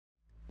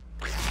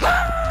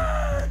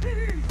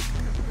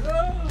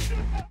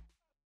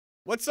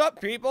What's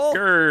up, people?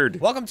 Gerd.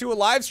 Welcome to a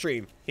live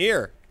stream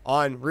here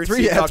on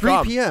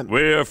roosterteeth.com. 3 p.m.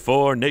 We're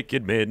four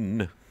naked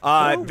men.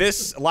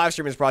 This live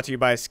stream is brought to you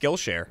by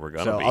Skillshare. We're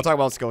gonna be. I'll talk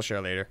about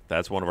Skillshare later.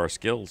 That's one of our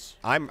skills.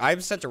 I'm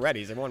set to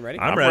ready. Is everyone ready?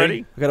 I'm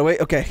ready. We gotta wait.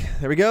 Okay,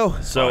 there we go.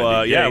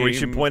 So, yeah, we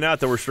should point out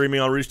that we're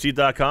streaming on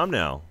roosterteeth.com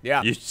now.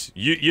 Yeah.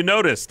 You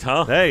noticed,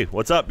 huh? Hey,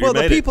 what's up? You Well,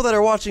 the made people that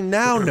are watching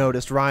now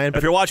noticed, Ryan. But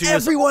If you're watching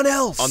this everyone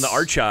else on the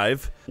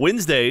archive,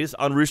 Wednesdays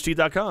on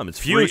roosterteeth.com. It's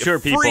Future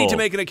free people. to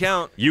make an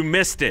account, You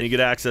missed and you it. get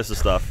access to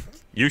stuff.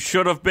 You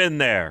should have been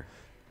there.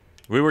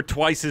 We were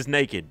twice as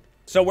naked.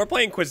 So we're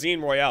playing Cuisine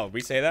Royale. Did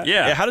we say that?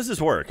 Yeah. Yeah, how does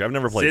this work? I've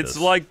never played It's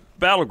this. like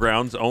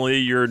Battlegrounds, only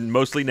you're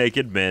mostly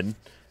naked men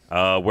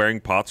wearing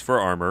pots for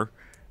armor,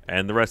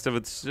 and the rest of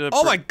it's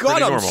Oh my God,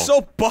 pretty I'm normal.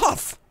 so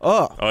buff.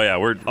 Oh yeah,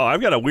 we're Oh, I've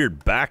got a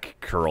weird back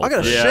curl. I got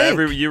a thing.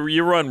 shake.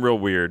 you run real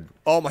weird.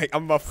 Oh my,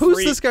 I'm a Who's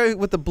freak. this guy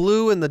with the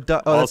blue and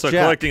the? Oh, Also, that's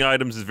Jack. collecting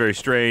items is very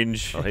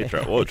strange. Oh, hey,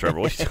 Trevor. Whoa,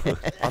 Trevor. What are you doing?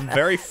 I'm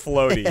very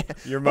floaty.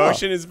 Your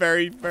motion is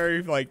very,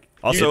 very like.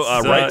 Also,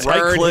 you right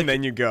turn click, and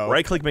then you go.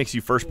 Right click makes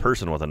you first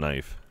person with a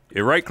knife.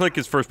 Your right click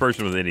is first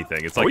person with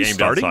anything. It's Are like we aimed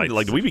starting? at sights.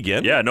 Like, do we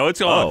begin? Yeah, no,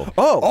 it's on.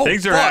 Oh,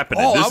 Things are fuck.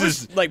 happening. Oh, This I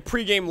was is like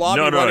pregame lobby.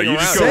 no, running you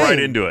just around. go right Same.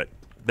 into it.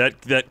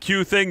 That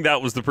Q thing,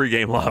 that was the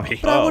pregame lobby.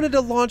 but I wanted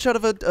to launch out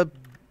of a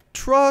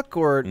truck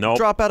or Nope.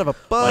 drop out of a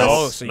bus.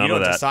 Oh, so None you of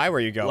don't that. decide where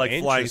you go. Like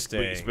flying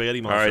Interesting. spaghetti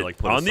All monster. right, Like,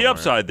 put us on the somewhere.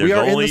 upside, there's We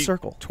are in the only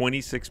circle.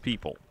 26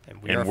 people, And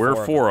and we are we're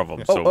four four of of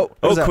them. Oh, So oh,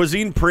 what is that?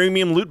 Cuisine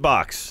Premium Loot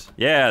Box.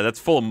 yeah, that's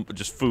full of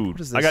just food.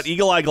 What is this? I got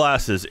eagle eye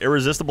glasses,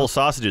 irresistible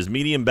sausages,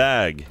 medium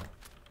bag.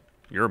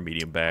 You're a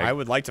medium bag. I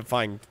would like to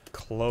find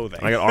clothing.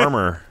 I got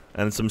armor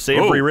and some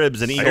savory Oh,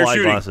 ribs and I eagle hear eye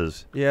shooting.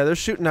 glasses. Yeah, they're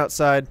shooting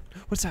outside.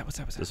 What's that? What's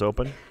that? What's Is that? this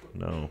open?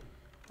 No.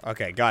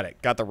 Okay, got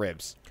it. Got the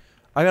ribs.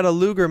 I got a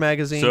Luger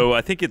magazine. So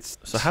I think it's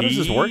So how does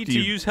this work? Do to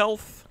you- use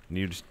health.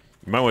 You just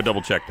You might want to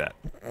double check that.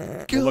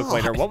 We'll look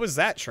later. God. What was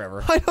that,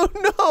 Trevor? I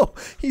don't know.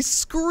 He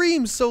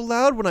screams so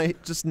loud when I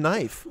just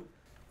knife.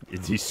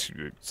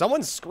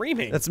 Someone's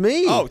screaming. That's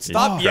me. Oh,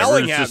 stop Trevor's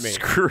yelling at just me.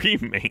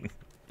 screaming.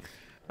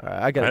 All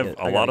right, I gotta I have get,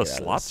 a I gotta lot of get out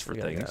slots this. for We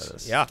gotta get things. out of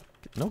this. Yeah.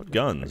 no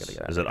guns.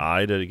 get out Is of it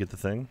I to get the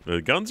thing?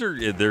 The guns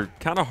they're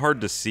kind of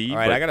hard to see. All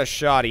right, but I got a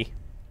shoddy.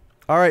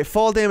 All right,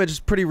 fall damage is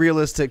pretty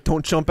realistic.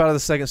 Don't jump out of the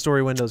second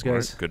story windows, All right,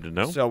 guys. good to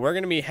know. So we're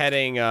gonna be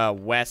heading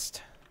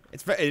west.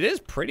 It is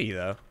pretty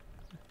though.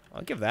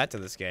 I'll give that to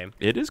this game.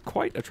 It is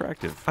quite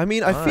attractive. I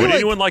mean, I feel Would like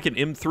anyone like an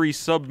M3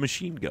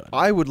 submachine gun?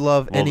 I would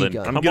love Well, any then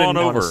gun. come I'm getting, on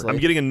over. honestly. I'm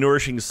getting a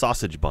nourishing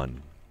sausage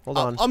bun. Hold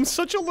on. I'm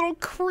such a little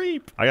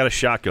creep. I got a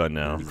shotgun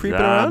now. creeping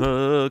I'm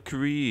around? a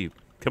creep.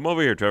 Come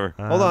over here, Trevor.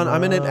 Hold on.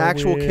 I'm in an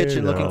actual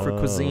kitchen looking for Then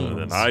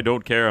cuisine. I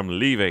don't care. I'm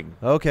leaving.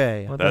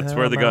 Okay. That's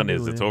where the gun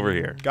is. It's over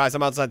here. Guys,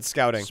 I'm outside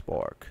scouting.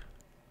 Spark.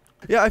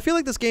 Yeah, I feel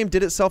like this game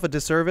did itself a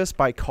disservice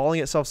by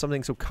calling itself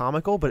something so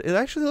comical, but it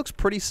actually looks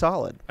pretty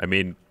solid. I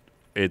mean,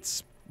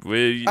 it's I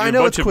a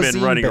know bunch it's of men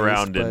cuisine running based,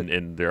 around but-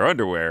 in their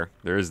underwear.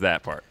 There is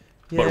that part.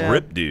 But Yeah.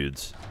 rip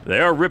dudes. They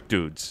are rip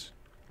dudes.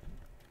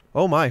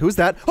 Oh my, who's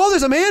that? Oh,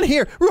 there's a man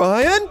here,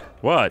 Ryan.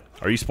 What?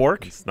 Are you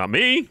Spork? It's not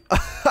me.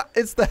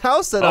 It's the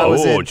house that I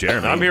was in.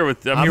 Jeremy. I'm here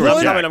with. I'm I'm here with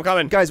coming. Jack. I'm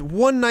coming. Guys,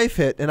 one knife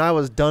hit and I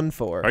was done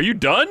for. Are you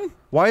done?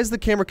 Why is the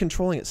camera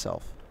controlling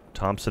itself?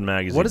 Thompson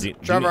Magazine. What is-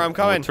 Trevor, I'm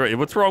coming.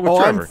 What's wrong with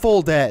Oh, Trevor? I'm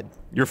full dead.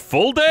 You're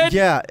full dead?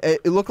 Yeah,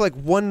 it looked like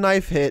one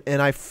knife hit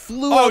and I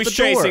flew Oh, out he's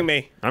the door. chasing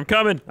me. I'm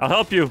coming. I'll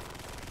help you.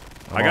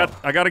 I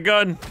got a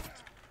gun.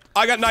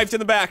 I got knifed in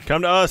the back.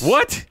 Come to us.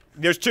 What?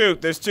 There's two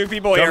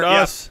people Come here. to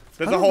Yeah. us.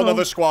 There's I a don't whole know.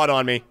 other squad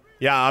on me.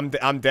 Yeah, I'm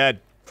dead.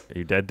 Are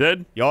you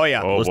dead? Oh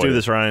yeah. Oh, Let's boy. do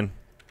this, Ryan.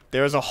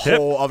 There's a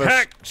whole other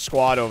heck.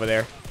 squad over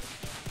there.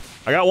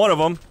 I got one of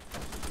them,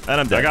 and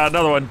I'm dead. I got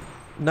another one.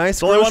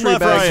 Nice only one grocery left,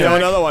 bag. Ryan. Got Jack.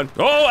 another one.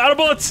 Oh, out of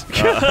bullets.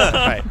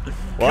 Right.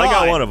 Well, I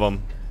got God. one of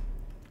them.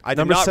 I did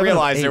Number not 7 of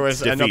realize 8. there was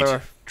Defeat.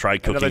 another Try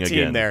cooking team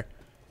again. there.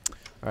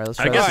 All right, let's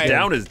I try guess this again.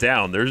 down is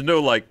down. There's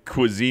no like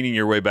cuisining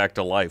your way back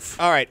to life.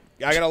 All right,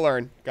 I gotta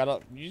learn.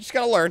 You just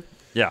gotta learn.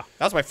 Yeah.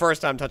 That's my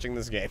first time touching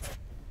this game.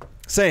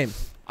 Same.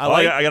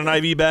 I got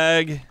an IV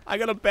bag. I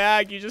got a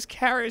bag. You just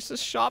carry. It's a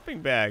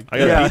shopping bag. I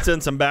got Yeah. pizza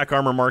and some back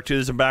armor. Mark II.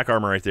 There's some back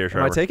armor right there, Am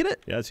Trevor. I taking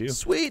it? Yeah, it's you.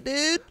 Sweet,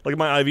 dude. Look at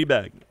my IV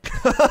bag.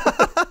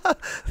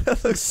 That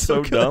looks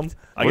So good. dumb.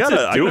 I What's got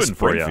it a doing for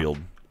Springfield.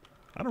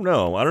 I don't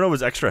know. I don't know if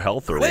it's extra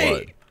health or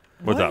Wait.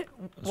 What's up?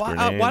 Why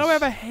do I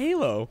have a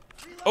halo?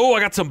 Oh, I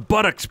got some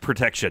buttocks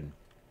protection.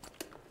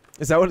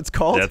 Is that what it's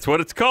called? That's what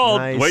it's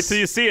called. Nice. Wait till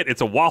you see it. It's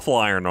a waffle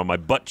iron on my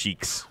butt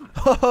cheeks.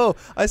 Oh,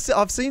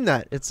 I've seen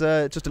that. It's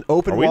just an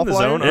open what. Are we in the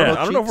waffle zone? iron.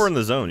 Yeah. I don't know if we're in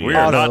the zone We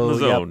yet. are not in Auto,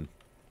 the yep. zone.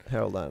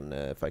 Hold on,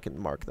 if I can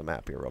mark the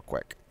map here real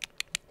quick.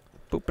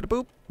 Boop, ba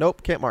boop.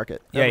 Nope, can't mark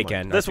it. Yeah, Never you mind.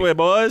 can. This way,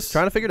 boys.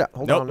 Trying to figure it out.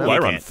 Hold Nope, on. you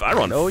Now. I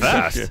run No, you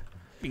fast.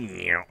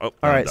 can't. Oh, All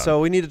I'm right, done. so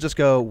we need to just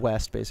go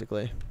west,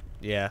 basically.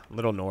 Yeah, a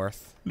little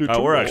north.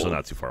 We're actually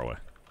not too far away.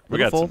 We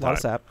got full, some lot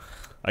of time. sap.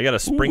 I got a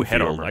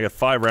Springfield. armor. I got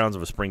 5 rounds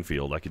of a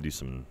Springfield. I could do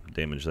some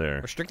damage there.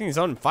 Restricting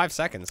zone in 5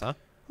 seconds, huh?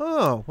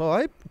 Oh, well,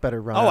 I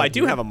better run. Oh, out I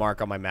do here. have a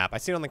mark on my map. I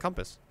see it on the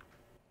compass.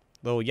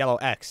 Little yellow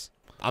X.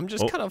 I'm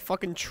just Oh. kind of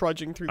fucking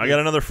trudging through. I got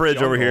another fridge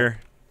over jungle. here.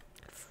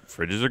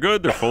 Fridges are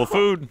good. They're full of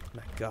food.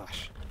 My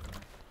gosh.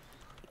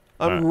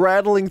 I'm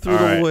rattling through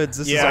the right. woods.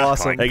 This is Yeah.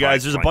 awesome. Hey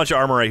guys, there's a bunch of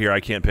armor right here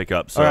I can't pick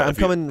up. So All right, I'm if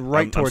you- coming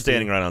right I'm towards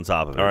standing you. right on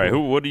top of it. All right,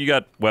 what do you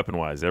got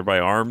weapon-wise? Everybody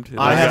armed?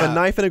 I have got- a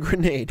knife and a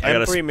grenade. I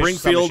got a M3 Springfield.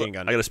 submachine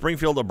gun. I got a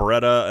Springfield, a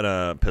Beretta, and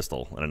a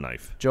pistol and a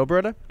knife. Joe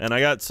Beretta? And I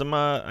got some.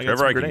 I got Trevor,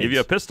 some I can grenades. give you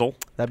a pistol.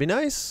 That'd be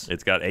nice.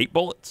 It's got 8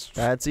 bullets.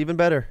 That's even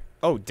better.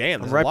 Oh, damn.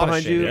 I'm There's right a lot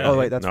behind of shit you. here. Oh,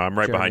 wait, that's No, I'm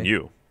right behind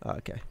Jeremy. you.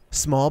 Okay.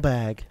 Small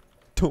bag.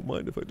 Don't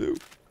mind if I do.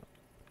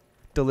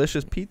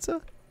 Delicious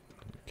pizza?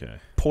 Okay, Oh,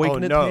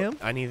 Poignant no. ham?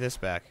 I need this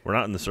back. we're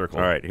not in the circle.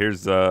 All right,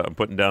 here's I'm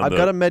putting down I've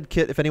got a med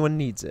kit if anyone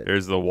needs it.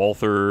 Here's the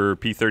Walther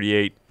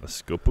P38. A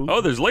scoop. Oh,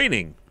 there's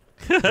leaning.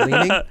 Leaning?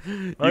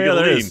 You Oh, yeah, can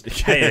there lean.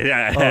 is.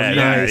 yeah, Oh,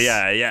 nice.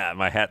 yeah.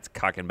 My hat's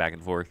cocking back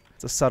and forth.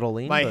 It's a subtle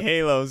lean. My but-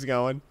 halo's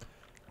going.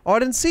 Oh, I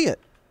didn't see it.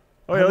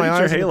 Oh, I yeah, had look my at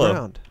your eyes on the halo.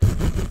 ground.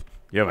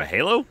 You have a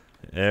halo?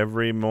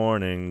 Every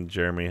morning,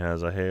 Jeremy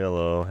has a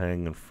halo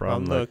hanging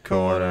from the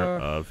corner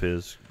of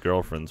his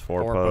girlfriend's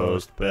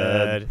four-post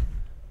bed.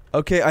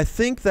 Okay, I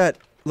think that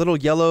little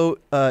yellow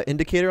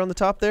indicator on the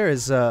top there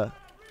is I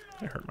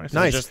hurt myself.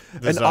 nice.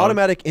 just the An zone?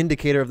 automatic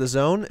indicator of the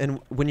zone, and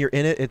when you're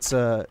in it, it's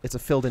a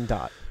filled-in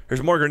dot.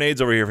 There's more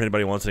grenades over here if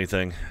anybody wants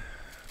anything.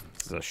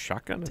 Is it a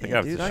shotgun? I think Damn, I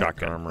have dude, the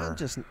shotgun. I'm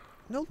just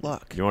no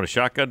luck. You want a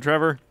shotgun,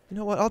 Trevor? You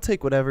know what? I'll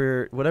take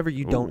whatever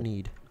you don't Ooh.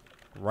 need.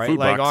 Right Food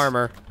leg box.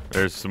 armor.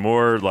 There's some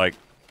more like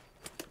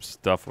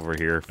stuff over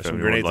here. There's some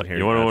You grenades want, in here.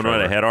 You want to know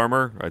Trevor. a head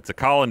armor? It's a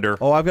colander.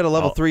 Oh, I've got a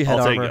level 3 head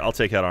armor. I'll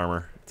take head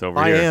armor. It's over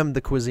I here. am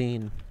the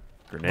cuisine.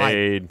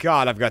 Grenade.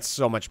 God, I've got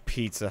so much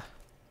pizza.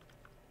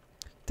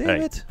 Damn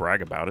Hey, it!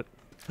 brag about it.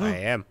 I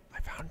am. I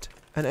found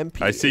an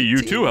MP. I see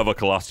you too have a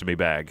colostomy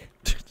bag.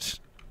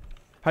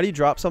 How do you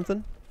drop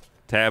something?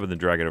 Tab and then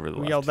drag it over to the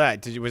Who left. yelled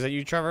that? Was that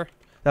you, Trevor?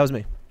 That was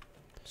me.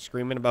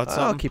 Screaming about I'll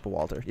something? keep a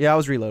Walter. Yeah, I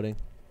was reloading.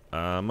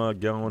 I'm a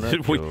gonna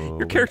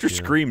Your character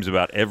screams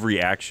about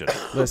every action.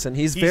 Listen,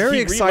 he's He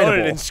very reloaded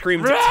excitable. and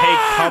screamed to take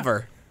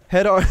cover.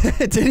 Head armor.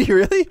 Did he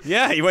really?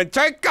 Yeah, he went,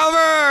 take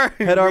cover!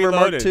 Head armor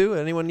Mark Reloaded. 2.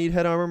 Anyone need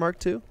head armor Mark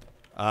 2?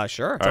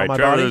 Sure. All right, my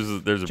Trevor, body.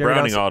 there's a Jeremy,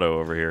 Browning don't- auto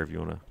over here if you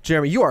want to.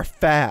 Jeremy, you are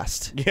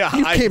fast. Yeah,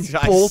 you came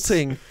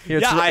bolting. Here,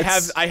 Yeah,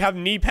 it's, I have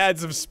knee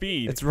pads of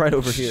speed. It's right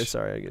over here.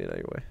 Sorry, I get it out of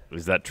your way.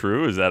 Is that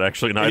true? Is that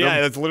actually an item?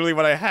 Yeah, that's literally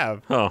what I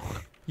have. Oh.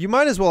 You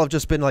might as well have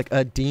just been like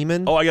a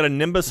demon. Oh, I got a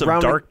Nimbus of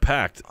Rounded- Dark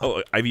Pact.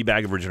 Oh, IV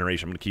bag of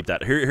regeneration. I'm gonna keep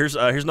that. Here's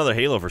another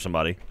Halo for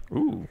somebody.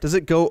 Ooh. Does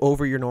it go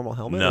over your normal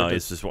helmet? No, or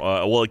it's just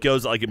well, it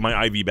goes like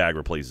my IV bag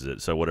replaces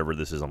it. So whatever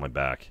this is on my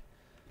back,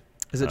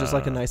 is it just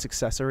like a nice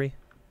accessory?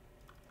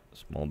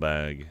 small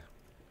bag,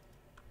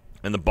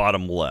 and the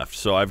bottom left.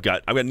 So I've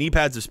got knee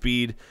pads of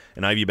speed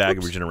and IV bag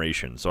of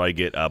regeneration. So I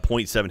get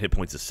 0.7 hit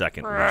points a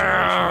second. Regeneration.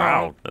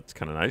 Wow, that's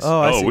kind of nice. Oh,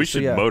 I see. we So,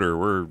 should yeah. motor.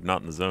 We're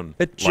not in the zone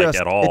It just like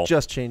at all. it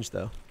just changed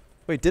though.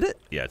 Wait, did it?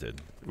 Yeah, it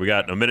did. We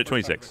got a minute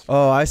 26.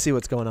 Oh, I see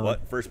what's going on.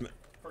 What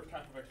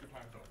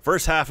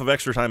first half of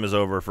extra time is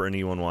over for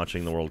anyone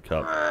watching the World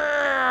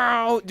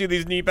Cup. Dude,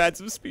 these knee pads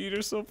of speed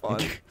are so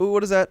fun. Ooh,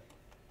 what is that?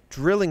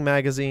 Drilling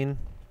magazine.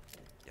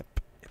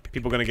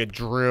 People gonna get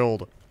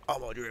drilled. I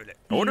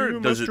wonder, You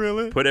does must drill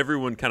it it. put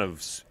everyone kind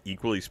of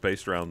equally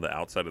spaced around the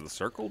outside of the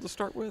circle to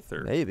start with?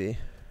 Or Maybe.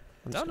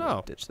 I'm No, just gonna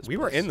no. ditch this We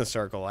were place. in the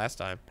circle last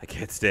time. I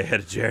can't stay ahead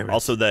of Jeremy.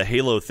 Also, the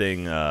Halo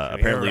thing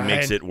apparently Ryan.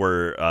 makes it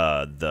where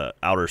the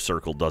outer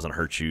circle doesn't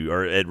hurt you,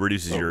 or it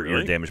reduces your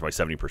really? damage by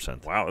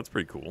 70%. Wow, that's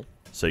pretty cool.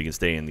 So you can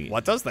stay in the.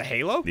 What does the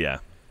Halo? Yeah.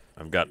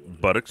 I've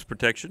got buttocks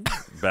protection,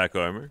 back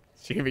armor.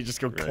 She can be just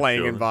go Right,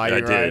 clanging sure. by I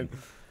you, did. right?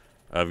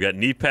 I've got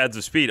knee pads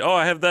of speed. Oh,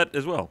 I have that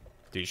as well.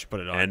 Dude, you should put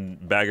it on.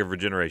 And bag of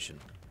regeneration.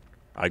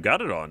 I got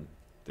it on.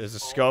 There's a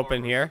scope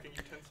in here.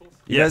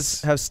 You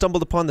Yes. guys have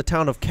stumbled upon the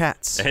town of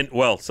cats. And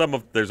well,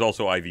 there's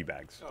also IV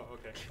bags. Oh,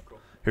 okay, cool.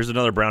 Here's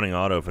another Browning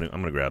auto. I'm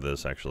going to grab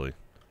this, actually.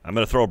 I'm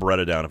going to throw a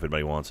Beretta down if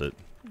anybody wants it.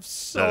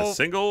 Is that a So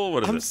single?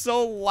 What is I'm it?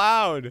 so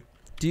loud.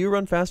 Do you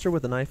run faster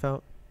with a knife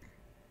out?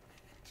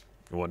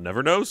 One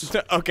never knows.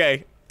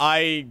 Okay,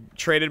 I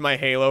traded my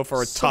Halo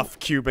for a tough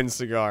Cuban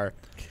cigar.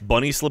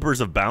 Bunny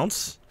Slippers of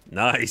Bounce?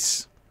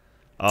 Nice.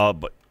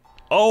 But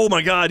oh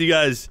my God, you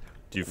guys.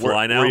 Do you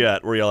fly now? Where you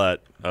at? Where y'all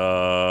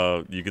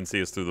at? You can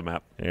see us through the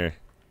map. Here.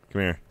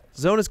 Come here.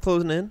 Zone is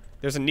closing in.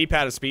 There's a knee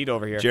pad of speed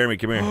over here. Jeremy,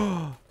 come here.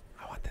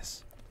 I want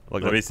this.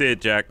 Look, Let me see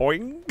it, Jack.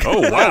 Boing.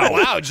 Oh, wow.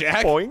 Wow,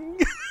 Jack.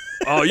 Boing.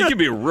 Oh, you can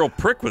be a real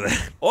prick with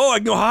it. Oh, I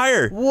can go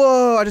higher.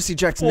 Whoa! I just see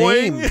Jack's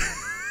Boing. name.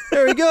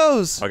 There he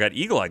goes. I got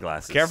eagle eye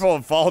glasses. Careful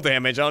of fall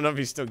damage. I don't know if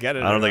you still get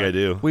it. I don't think I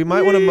do. We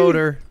might want to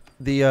motor.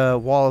 The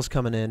wall is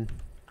coming in.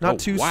 Not Oh,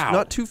 too wow.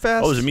 not too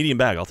fast. Oh, there's a medium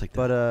bag. I'll take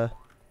that. But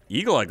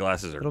Eagle eye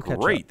glasses are It'll catch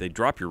great. up. They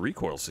drop your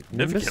recoil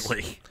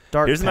significantly.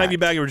 dark. Here's an pack. IV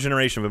bag of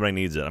regeneration if anybody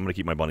needs it. I'm going to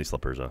keep my bunny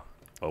slippers, though.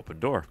 Open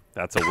door.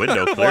 That's a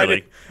window, Why clearly.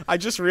 did- I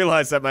just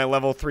realized that my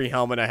level 3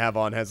 helmet I have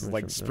on has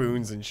like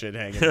spoons and shit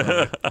hanging from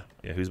it.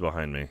 Yeah, who's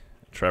behind me?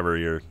 Trevor,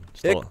 you're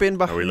still. Ich bin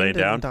Are we laying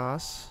down?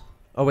 das.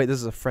 Oh wait, this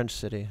is a French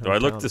city. Do I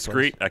look Hometown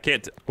discreet? place. I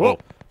can't. Whoa.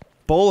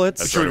 Bullets.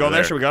 That's Should we right go over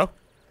there? there. Should we go? To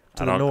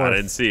I the don't. I north.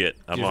 didn't see it.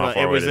 I don't know how It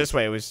far was it this is.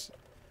 way. It was.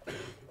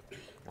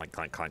 Clank,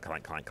 clank, clank,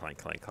 clank, clank, clank,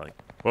 clank, clank.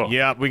 Whoa.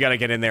 Yeah, we gotta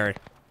get in there.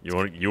 You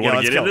want Yeah, to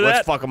let's get go. into Let's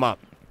that? fuck them up.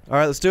 All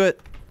right, let's do it.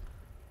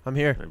 I'm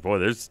here. Hey, boy,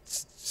 there's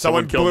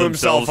Someone killed blew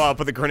himself themselves. up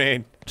with a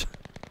grenade.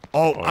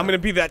 Oh, I'm gonna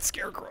be that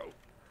scarecrow.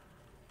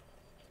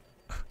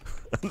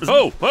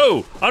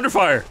 Oh, under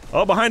fire.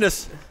 Oh, behind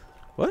us.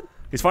 What?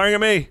 He's firing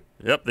at me.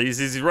 Yep,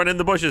 he's running in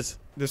the bushes.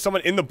 There's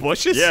someone in the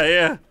bushes?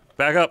 Yeah.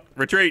 Back up.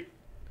 Retreat.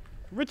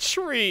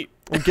 Retreat.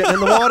 I'm getting in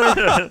the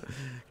water.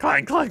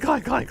 Clang, clang,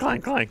 clang, clang,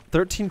 clang, clang.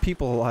 13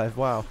 people alive.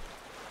 Wow.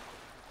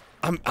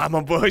 I'm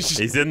a bush.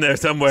 He's in there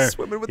somewhere.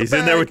 Swimming with the He's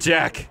in there bag. with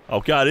Jack.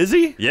 Oh God, is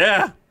he?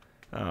 Yeah.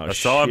 Oh, I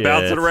saw him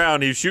bouncing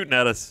around. He was shooting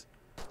at us.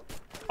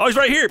 Oh, he's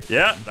right here.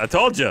 Yeah, I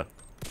told you.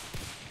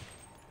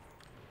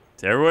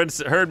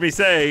 Everyone's heard me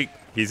say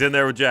he's in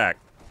there with Jack.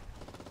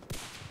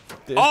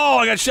 Oh,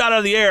 I got shot out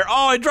of the air.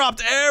 Oh, I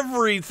dropped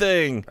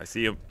everything. I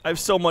see him. I have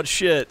so much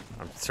shit.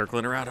 I'm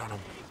circling around on him.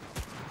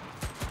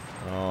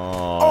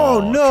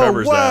 Oh, no.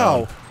 Trevor's Wow.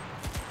 down.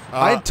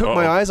 I took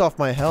my uh-oh. eyes off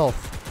my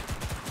health.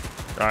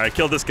 All right, I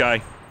killed this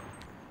guy.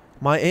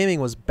 My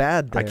aiming was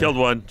bad there. I killed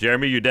one.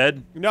 Jeremy, you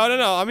dead? No,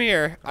 I'm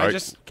here. All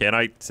right, Can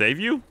I save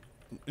you?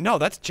 No,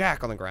 that's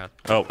Jack on the ground.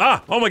 Oh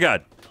my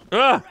God.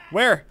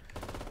 Where?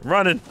 I'm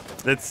running.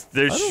 They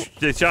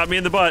shot me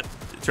in the butt.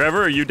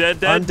 Trevor, are you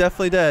dead? I'm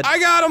definitely dead. I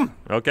got him.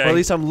 Okay. Or at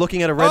least I'm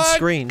looking at a red Run,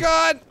 screen.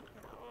 God.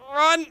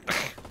 Run.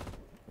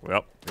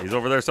 Well, he's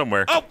over there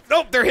somewhere. Oh,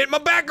 no, they're hitting my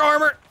back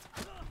armor.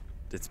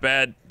 It's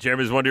bad.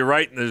 Jeremy's one to your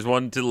right, and there's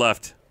one to the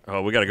left.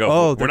 Oh, we gotta go.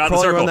 Oh, We're they're not in the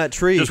crawling circle. around that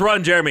tree. Just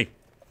run, Jeremy.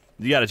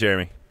 You got it,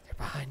 Jeremy. They're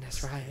behind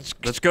us, Ryan.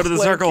 Let's go to the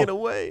Clank circle. it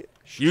away.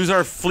 Use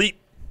our fleet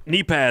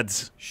knee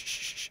pads.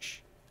 Shh.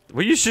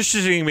 What are you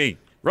shushing me?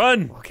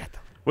 Run. We'll get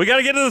them. We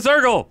gotta get to the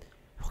circle.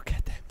 We'll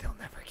get them. They'll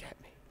never get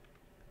me.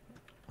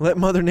 Let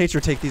Mother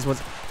Nature take these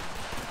ones.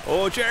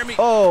 Oh, Jeremy.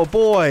 Oh,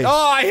 boy.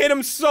 Oh, I hit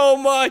him so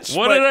much.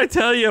 What did I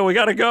tell you? We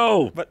gotta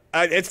go. But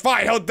it's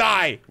fine. He'll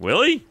die.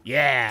 Will he?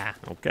 Yeah.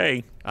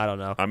 Okay. I don't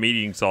know. I'm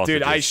eating sausages.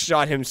 Dude, I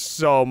shot him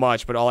so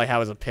much, but all I had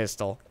was a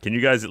pistol. Can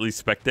you guys at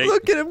least spectate?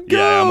 Look at him go.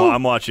 Yeah,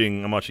 I'm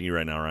watching. I'm watching you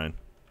right now, Ryan.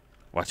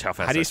 Watch how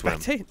fast How do I you swim.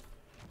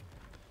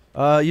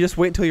 spectate? You just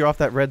wait until you're off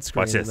that red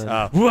screen. Watch this. and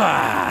then-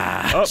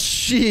 Wah!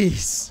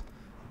 Jeez.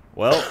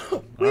 Well,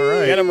 all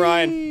right. Get him,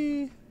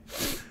 Ryan.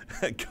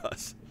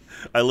 Gus,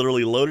 I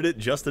literally loaded it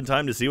just in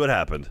time to see what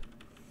happened.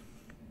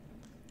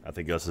 I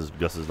think Gus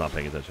is not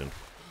paying attention.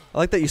 I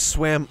like that you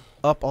swam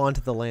up onto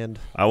the land.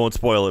 I won't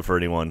spoil it for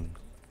anyone.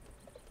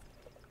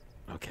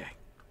 Okay.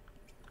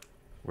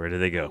 Where do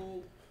they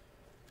go?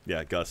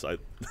 Yeah, Gus, I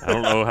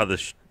don't know how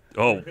this.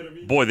 Oh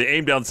boy, the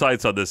aim down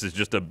sights on this is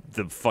just the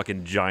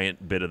fucking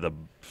giant bit of the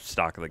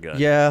stock of the gun.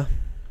 Yeah.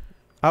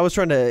 I was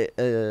trying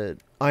to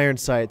iron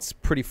sights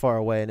pretty far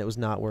away, and it was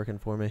not working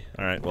for me.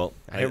 All right, well,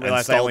 I didn't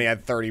realize I only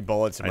had 30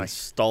 bullets in I my...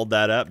 installed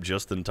that app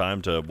just in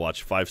time to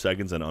watch 5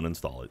 seconds and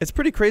uninstall it. It's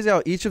pretty crazy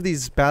how each of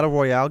these Battle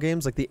Royale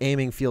games, like the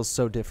aiming feels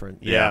so different.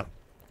 Yeah.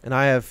 And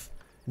I have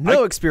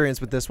no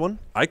experience with this one.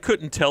 I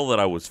couldn't tell that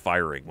I was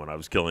firing when I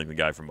was killing the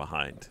guy from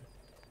behind.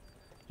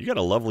 You got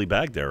a lovely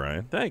bag there,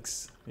 Ryan.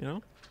 Thanks. You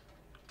know,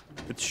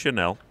 it's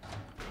Chanel.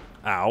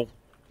 Ow.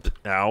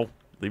 Ow.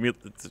 Leave me.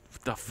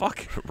 What the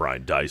fuck?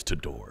 Ryan dies to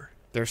door.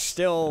 There's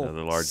still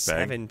Another large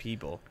bag. 7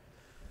 people.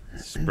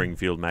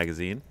 Springfield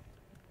magazine.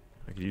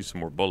 I could use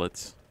some more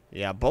bullets.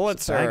 Yeah,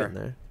 bullets Bag in are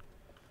there.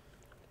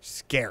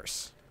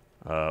 scarce.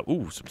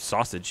 Ooh, some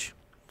sausage.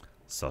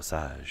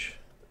 Sausage.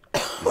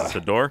 Is this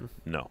a door?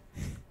 No.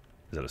 Is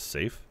that a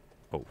safe?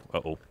 Oh,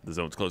 uh-oh. The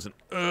zone's closing.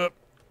 I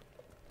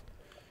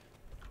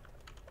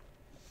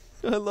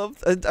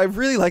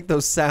really like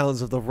those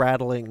sounds of the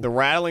rattling. The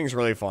rattling's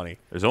really funny.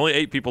 There's only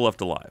 8 people left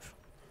alive.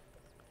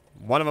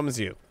 One of them is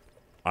you.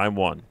 I'm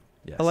one.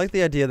 Yes. I like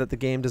the idea that the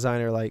game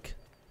designer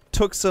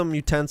took some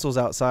utensils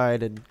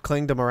outside and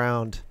clinged them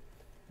around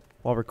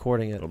while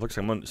recording it. It looks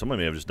like someone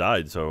may have just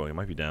died, so it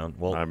might be down.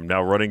 Well, I'm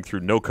now running through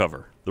no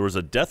cover. there was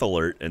a death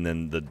alert, and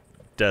then the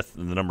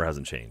number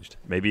hasn't changed.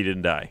 Maybe he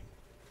didn't die.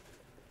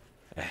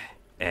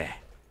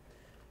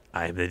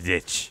 I'm the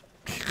ditch.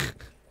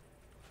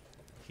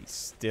 He's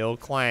still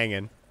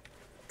clanging.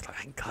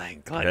 Clang,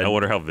 clang, clang. I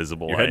wonder how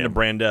visible You're I heading to am.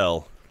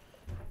 Brandell.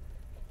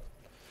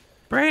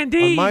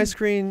 Brandy! On my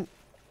screen,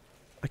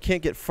 I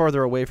can't get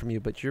farther away from you,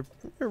 but you're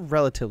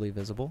relatively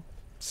visible.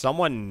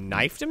 Someone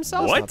knifed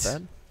himself? What? Not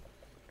bad.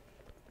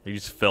 He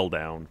just fell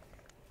down.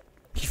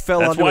 He fell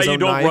That's onto why his you own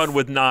don't knife. run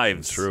with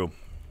knives. It's true.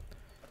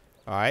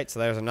 All right, so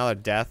there's another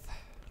death.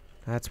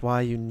 That's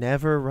why you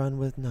never run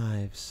with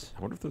knives.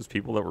 I wonder if those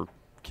people that were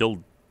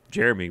killed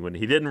Jeremy when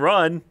he didn't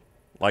run,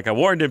 like I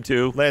warned him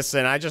to.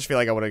 Listen, I just feel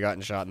like I would have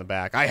gotten shot in the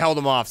back. I held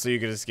him off so you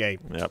could escape.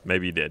 Yep,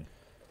 maybe he did.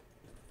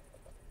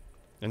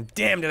 And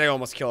damn, did I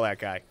almost kill that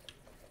guy.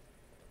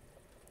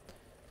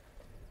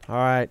 All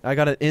right, I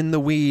got it in the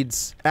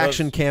weeds.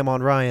 Action cam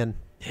on Ryan.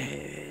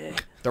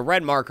 The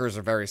red markers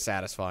are very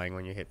satisfying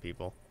when you hit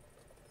people.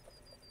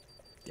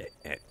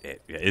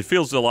 It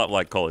feels a lot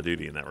like Call of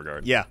Duty in that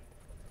regard. Yeah.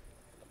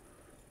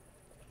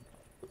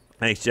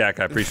 Thanks, Jack.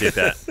 I appreciate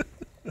that.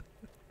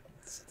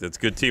 It's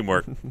good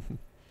teamwork.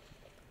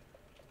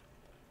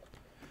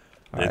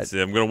 I'm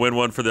going to win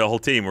one for the whole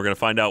team. We're going to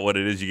find out what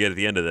it is you get at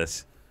the end of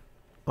this.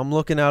 I'm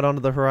looking out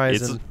onto the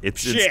horizon.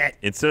 Shit.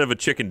 Instead of a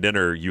chicken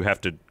dinner, you have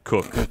to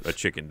cook a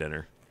chicken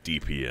dinner.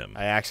 DPM.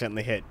 I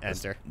accidentally hit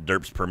enter.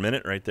 Derps per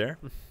minute right there.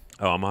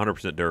 Oh, I'm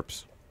 100%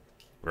 derps.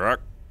 Rock.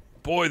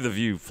 Boy, the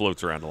view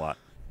floats around a lot.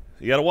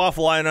 You got a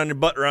waffle iron on your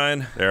butt,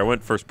 Ryan. There, I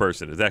went first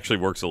person. It actually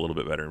works a little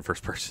bit better in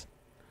first person.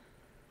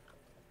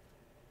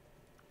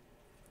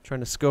 Trying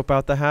to scope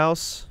out the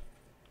house.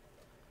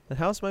 The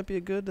house might be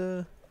a good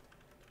little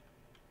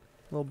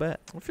bet.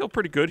 I feel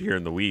pretty good here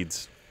in the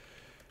weeds.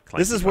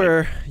 This is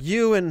where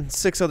you and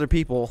 6 other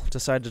people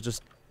decide to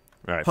just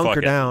All right, hunker fuck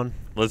it. down.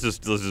 Let's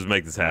just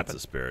make this That's happen. the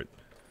spirit.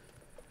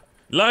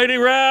 Lightning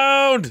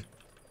round.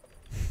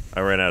 I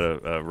ran out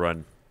of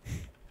run.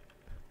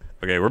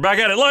 Okay, we're back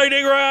at it.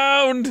 Lightning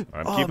round.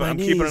 I'm Oh, keeping my I'm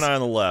keeping knees. an eye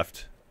on the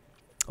left.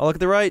 I'll look at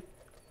the right.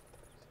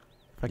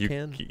 If I You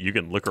can. you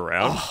can look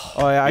around.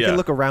 Oh, yeah, I Yeah. can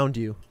look around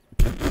you.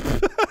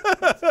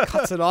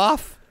 Cuts it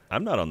off.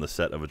 I'm not on the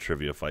set of a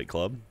trivia fight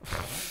club.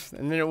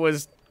 And then it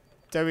was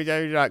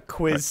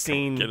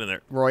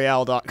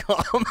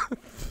www.cuisineroyale.com.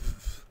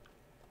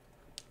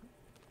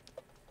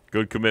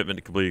 Good commitment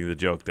to completing the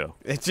joke, though.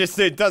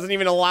 It doesn't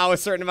even allow a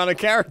certain amount of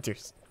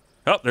characters.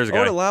 Oh, there's a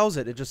Oh, it guy. allows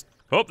it. It just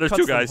Oh, there's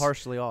cuts 2 them guys.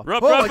 harshly off.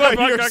 Rup, Oh rup, my God, rup,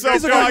 rup, you're rup, so rup,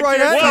 He's going rup, right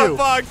rup, at rup, you.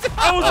 Fucked.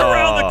 I was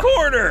around the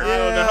corner. Oh,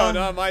 no,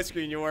 not on my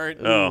screen you weren't.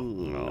 Oh,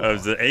 that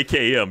was the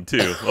AKM,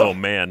 too. Oh,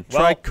 man.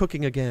 Try Well-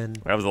 cooking again.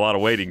 That was a lot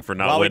of waiting for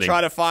not While we winning.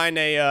 try to find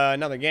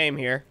another game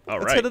here, All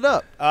Let's right. hit it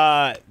up.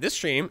 this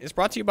stream is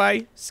brought to you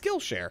by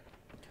Skillshare.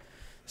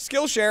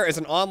 Skillshare is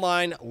an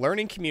online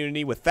learning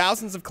community with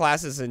thousands of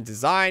classes in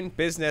design,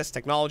 business,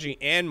 technology,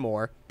 and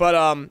more.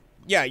 But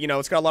yeah, you know,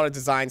 it's got a lot of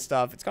design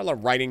stuff. It's got a lot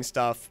of writing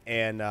stuff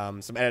and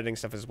some editing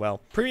stuff as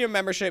well. Premium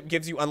membership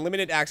gives you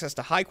unlimited access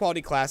to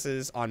high-quality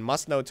classes on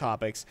must-know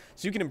topics,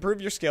 so you can improve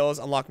your skills,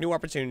 unlock new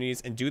opportunities,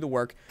 and do the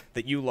work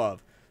that you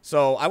love.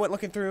 So I went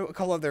looking through a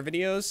couple of their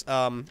videos,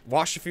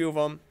 watched a few of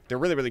them. They're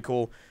really, really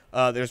cool.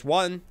 There's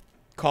one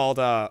called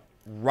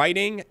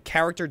Writing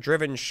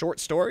Character-Driven Short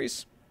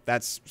Stories.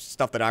 That's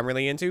stuff that I'm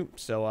really into.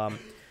 So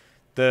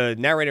the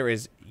narrator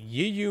is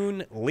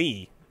Yi-Yoon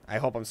Lee. I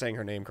hope I'm saying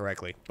her name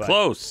correctly. But,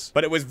 Close.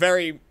 But it was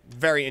very,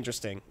 very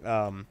interesting.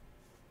 And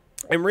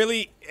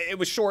really, it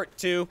was short,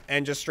 too,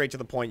 and just straight to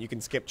the point. You can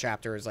skip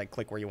chapters, like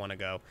click where you want to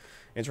go.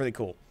 It's really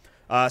cool.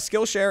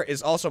 Skillshare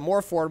is also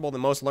more affordable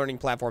than most learning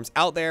platforms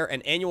out there.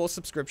 An annual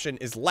subscription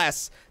is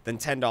less than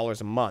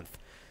 $10 a month.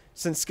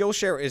 Since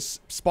Skillshare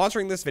is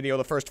sponsoring this video,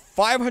 the first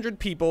 500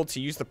 people to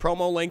use the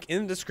promo link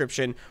in the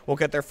description will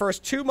get their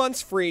first 2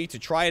 months free to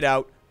try it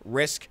out,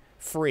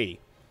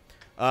 risk-free.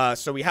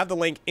 So we have the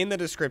link in the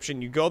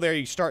description. You go there,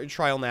 you start your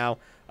trial now,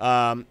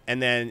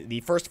 and then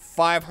the first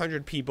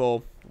 500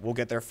 people will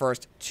get their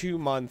first 2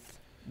 months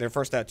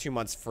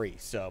free.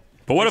 So,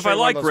 But what make if sure I you're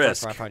one like of those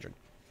first risk? 500.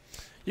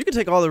 You can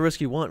take all the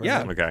risk you want. Yeah.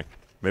 Ryan. Okay.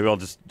 Maybe I'll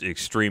just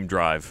extreme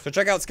drive. So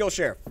check out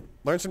Skillshare.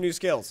 Learn some new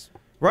skills.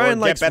 Ryan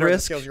or likes get better at the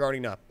risk. skills you already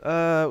know.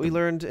 We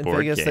learned in Board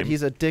Vegas that game.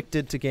 he's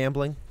addicted to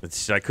gambling.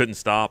 I couldn't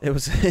stop.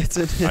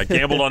 It's I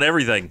gambled on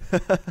everything.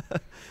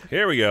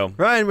 Here we go.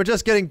 Ryan, we're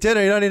just getting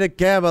dinner. You don't need to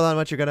gamble on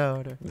what you're gonna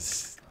order.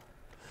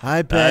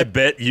 I bet. I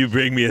bet you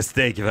bring me a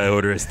steak if I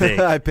order a steak.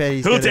 I bet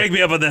he's Who'll gonna, take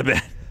me up on that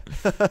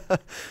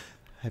bet?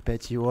 I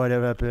bet you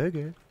order a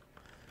burger.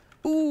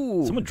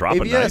 Ooh. Someone drop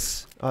a ABS.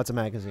 knife? Oh, it's a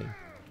magazine.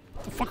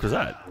 What the fuck was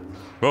that?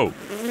 Whoa.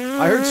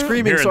 I heard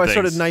screaming, Hearing so I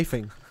started things.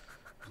 knifing.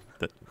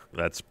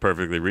 That's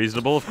perfectly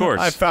reasonable, of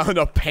course. I found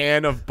a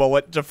pan of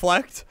bullet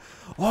deflect,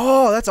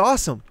 Oh, that's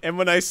awesome. and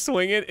when I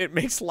swing it, it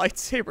makes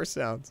lightsaber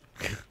sounds.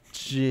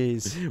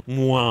 Jeez.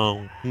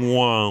 Wow.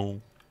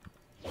 Wow.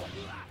 All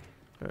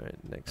right,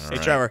 next. All Hey,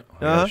 right. Trevor. I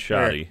got a Uh-huh.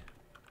 shoddy.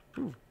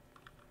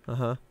 Uh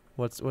huh.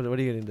 What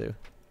are you gonna do?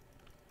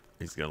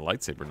 He's going to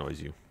lightsaber noise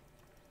you.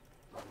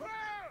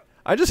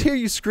 I just hear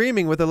you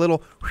screaming with a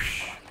little.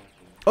 Whoosh.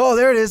 Oh,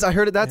 there it is. I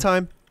heard it that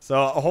time.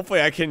 So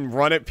hopefully I can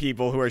run at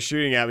people who are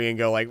shooting at me and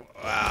go like,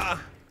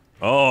 ah.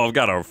 Oh, I've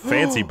got a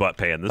fancy butt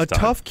pan this A time.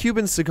 tough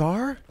Cuban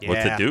cigar?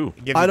 What's it do?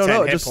 Gives I you don't 10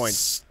 know. hit Just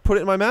points. put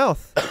it in my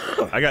mouth.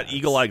 I got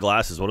eagle eye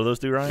glasses. What do those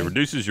do, It Ryan?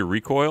 reduces your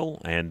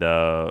recoil, and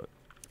I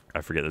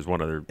forget. There's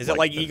one other. Is it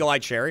like Eagle Eye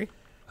Cherry?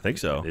 I think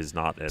so. It is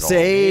not at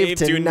Save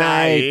Save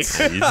tonight.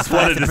 all. You just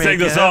wanted to sing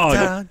the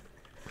song.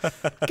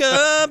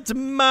 Come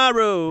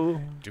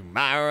tomorrow.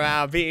 Tomorrow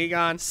I'll be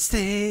gone.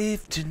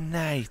 Save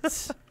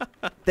tonight.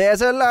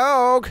 There's a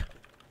log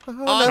on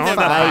the the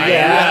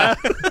fire.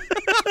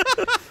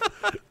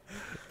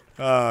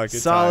 Oh, good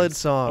Solid times.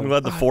 song. I'm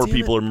glad the Oh, four damn it.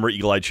 people in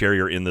Eagle Eye Cherry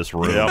are in this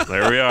room. Yep,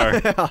 there we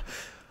are.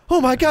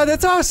 Oh my God,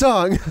 that's our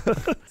song.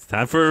 It's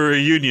time for a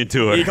reunion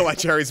tour. Eagle Eye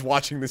Cherry's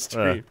watching the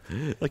stream.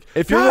 Like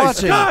if you're Guys,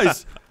 watching,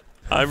 guys,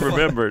 I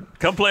remembered.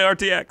 Come play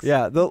RTX.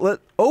 yeah,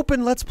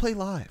 open. Let's play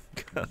live.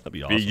 That'd be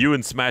Be awesome. you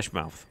and Smash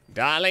Mouth.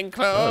 Darling, Oh,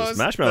 close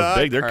Smash Mouth's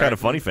the big. They're kind curtain. of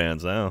funny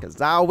fans now. Cause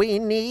all we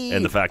need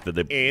And the fact that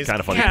they Is kind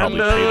of funny probably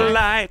paid them.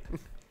 Candlelight,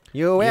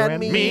 you and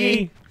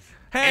me.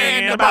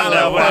 and a bottle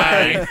of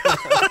wine.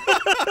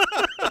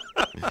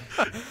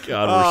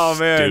 God, Oh, we're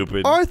man.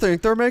 stupid. I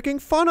think they're making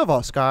fun of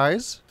us,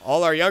 guys.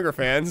 All our younger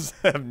fans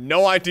have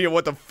no idea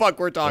what the fuck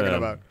we're talking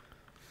about.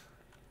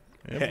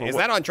 Yeah, Is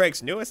that on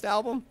Drake's newest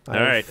album? All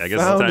right, I guess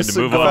found it's a time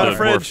to move cigar. on I to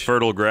found a more fridge.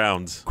 fertile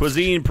grounds.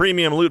 Cuisine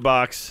premium loot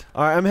box.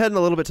 All right, I'm heading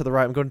a little bit to the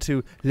right. I'm going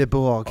to Le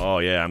Bourg. Oh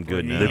yeah, I'm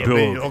good now. The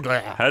Bourg.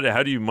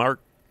 How do you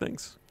mark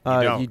things?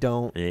 You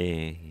don't.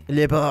 Eh.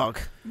 Le Bourg.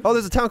 Oh,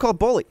 there's a town called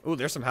Bully. Ooh,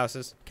 there's some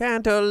houses.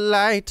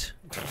 Candlelight.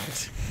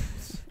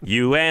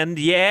 You and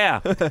yeah.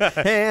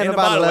 And a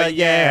bottle of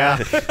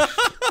yeah.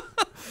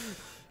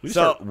 We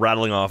So- start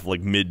rattling off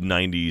like mid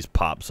 '90s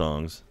pop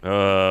songs,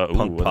 Punk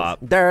punk pop.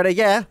 Dirty,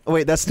 yeah. Oh,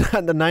 wait, that's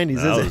not the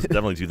 90s, That was is it?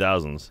 definitely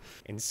 2000s.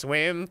 And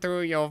swim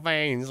through your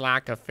veins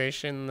like a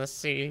fish in the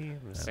sea.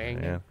 I'm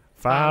singing. Yeah.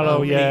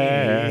 Follow me.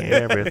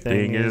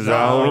 Everything is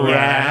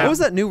alright. What was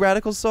that New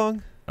Radicals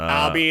song?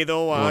 I'll be the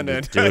one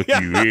to Took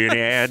you in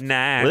at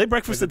night. Were they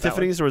Breakfast Was at it that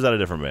Tiffany's or was that a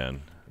different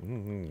band?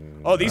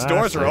 Oh, these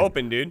doors are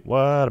open, dude.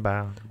 What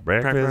about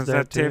Breakfast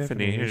at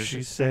Tiffany's,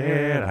 she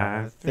said,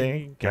 I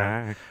think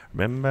I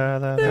remember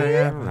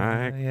the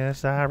like-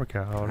 Yes, I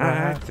recall.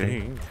 I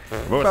think.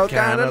 Both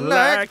kind of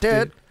liked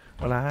it.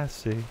 Well, I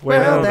see.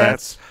 Well,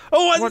 that's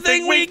one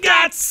thing we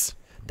got.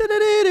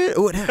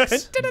 Ooh, it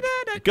has.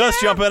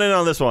 Gus, jump in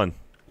on this one.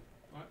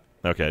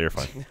 Okay, you're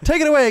fine.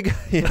 Take it away.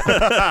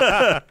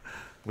 Yeah.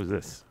 What is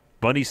this?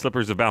 Bunny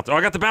slippers of bounce. Oh,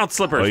 I got the bounce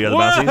slippers. Oh, you got the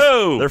Whoa!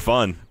 bouncies? They're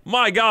fun.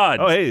 My God.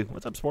 Oh, hey,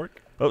 what's up, sport?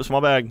 Oh,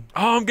 small bag.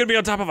 Oh, I'm going to be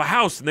on top of a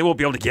house, and they won't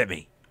be able to get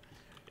me.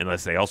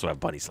 Unless they also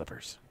have bunny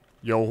slippers.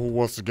 Yo, who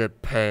wants to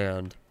get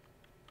panned?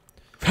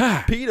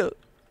 Peter.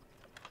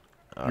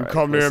 You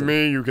come near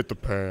me, you get the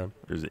pan.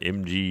 There's an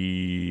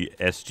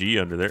MGSG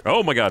under there.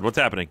 Oh, my God. What's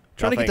happening?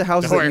 Trying to get Nothing. to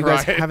houses Don't that you worry,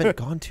 guys Ryan. haven't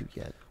gone to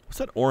yet. What's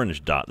that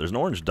orange dot? There's an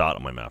orange dot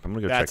on my map. I'm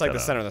going to go check That's like that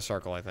the out. center of the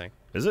circle, I think.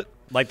 Is it?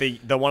 Like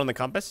the one on the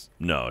compass?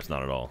 No, it's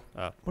not at all.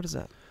 What is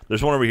that?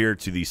 There's one over here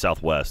to the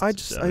southwest. I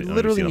just- I don't know if you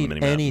literally see it on the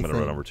need minimap. I'm anything. going to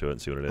run over to it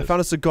and see what it I is. found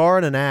a cigar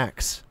and an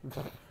axe.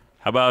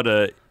 How about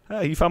a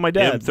Hey, you found my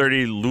dad.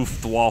 M30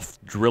 Luftwaffe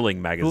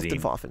drilling magazine?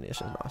 Luftwaffe.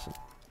 Yes, Boston.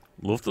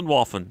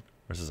 Luftwaffe.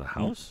 This is a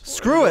house?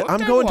 Screw it. I'm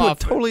going to a Luftwaffe.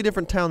 totally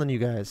different town than you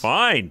guys.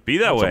 Fine. Be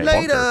that way.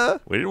 Later.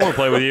 We didn't want to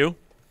play with you.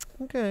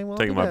 Okay, well.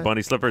 Taking I'll my be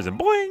bunny slippers and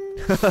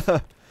boing.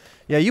 back.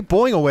 Yeah, you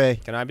boing away.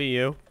 Can I be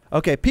you?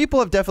 Okay, people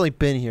have definitely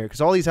been here because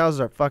all these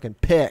houses are fucking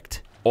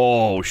picked.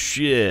 Oh,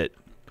 shit.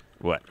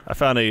 What? I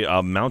found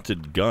a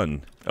mounted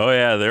gun. Oh,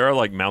 yeah. There are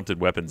like mounted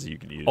weapons that you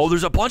can use. Oh,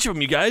 there's a bunch of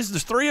them, you guys.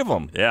 There's 3 of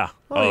them. yeah.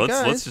 Oh, Oh, you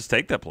let's guys. just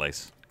take that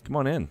place. Come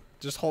on in.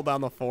 Just hold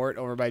down the fort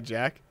over by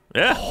Jack.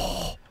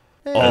 Yeah.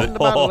 And the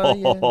bottle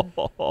of-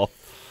 yeah.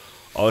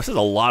 Oh, this is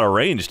a lot of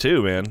range,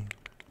 too, man.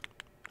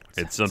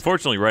 It's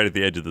unfortunately right at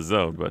the edge of the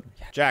zone, but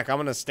Jack, I'm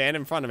gonna stand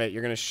in front of it.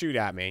 You're gonna shoot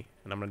at me,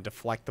 and I'm gonna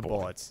deflect the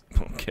bullets.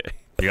 Okay.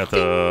 you got We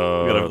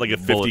the got like a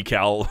 50 bullet.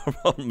 cal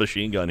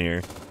machine gun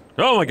here.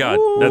 Oh my God,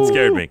 that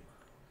scared me.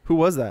 Who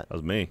was that? That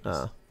was me.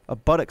 A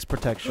buttocks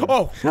protection.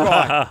 Oh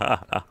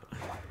God!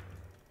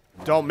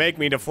 Don't make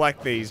me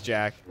deflect these,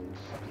 Jack.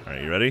 All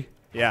right, you ready?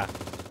 Yeah.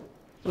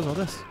 What is all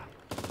this?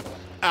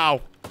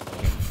 Ow.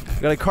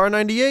 Got a car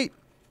 98.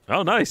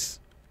 Oh, nice.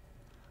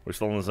 We're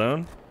still in the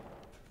zone?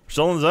 We're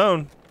still in the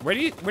zone. Where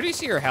do you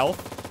see your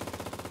health?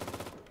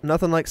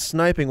 Nothing like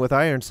sniping with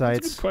iron That's a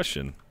good sights.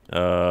 question.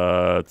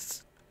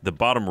 It's the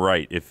bottom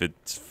right. If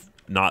it's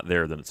not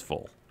there, then it's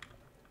full.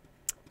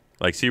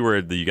 Like, see where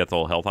you got the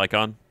whole health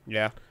icon?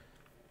 Yeah.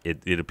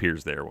 It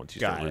appears there once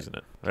you Got start it. losing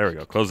it. There we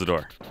go. Close the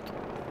door.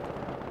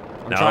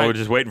 Now trying- we're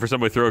just waiting for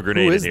somebody to throw a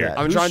grenade is in here. that?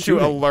 I'm Who's trying shooting?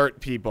 to alert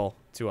people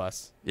to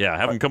us. Yeah,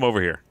 have them come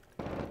over here.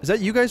 Is that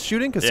you guys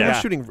shooting? Because Yeah.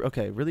 someone's shooting.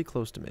 Okay, really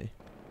close to me.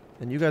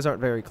 And you guys aren't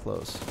very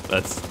close.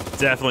 That's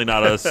definitely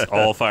not us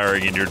all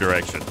firing in your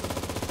direction.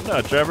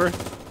 No, Trevor.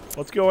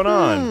 What's going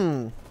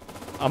on?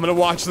 I'm gonna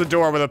watch the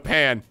door with a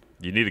pan.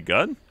 You need a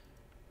gun?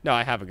 No,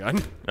 I have a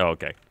gun. Oh,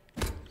 okay.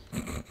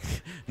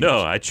 No,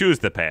 I choose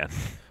the pan.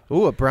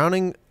 Ooh, a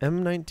Browning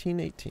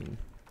M1918.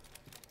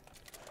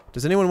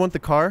 Does anyone want the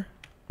car?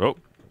 Oh,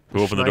 who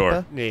opened the door?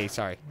 Sniper? Nee,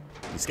 sorry.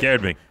 You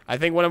scared me. I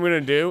think what I'm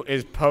gonna do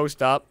is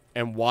post up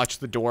and watch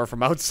the door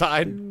from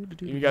outside.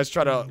 You guys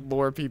try to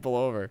lure people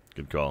over.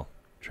 Good call.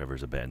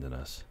 Trevor's abandoned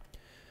us.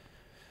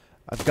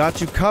 I've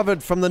got you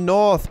covered from the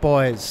north,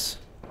 boys.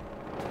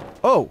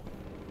 Oh,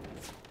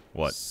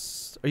 What?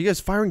 are you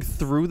guys firing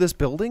through this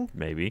building?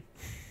 Maybe.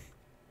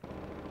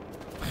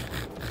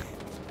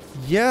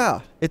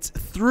 Yeah, it's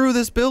through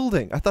this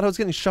building. I thought I was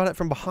getting shot at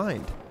from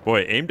behind.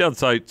 Boy, aim down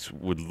sights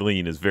with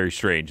lean is very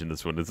strange in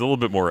this one. It's a little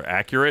bit more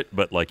accurate,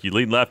 but like you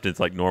lean left, it's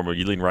like normal.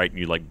 You lean right, and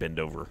you like bend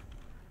over.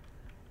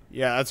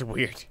 Yeah, that's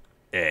weird.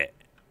 Eh.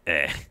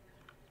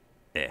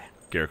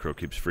 Scarecrow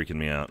keeps freaking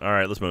me out. All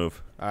right, let's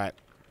move. All right.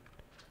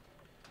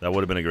 That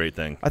would have been a great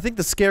thing. I think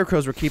the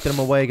scarecrows were keeping them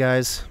away,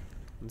 guys.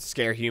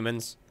 Scare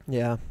humans.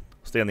 Yeah.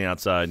 Stay on the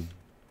outside.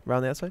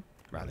 Around the outside?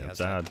 Around the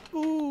Outside. outside.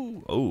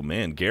 Ooh. Oh,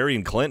 man. Gary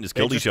and Clint just They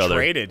killed just each other.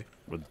 traded.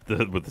 With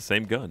the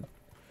same gun.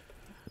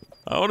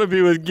 I want to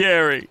be with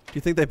Gary. Do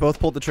you think they both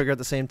pulled the trigger at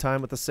the same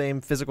time with the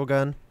same physical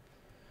gun?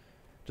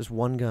 Just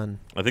one gun.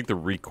 I think the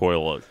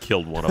recoil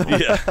killed one of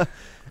them. Yeah.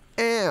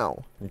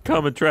 Ow. I'm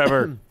coming,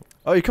 Trevor.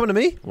 Oh, you coming to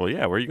me? Well,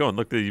 yeah. Where are you going?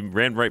 Look, you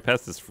ran right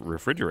past this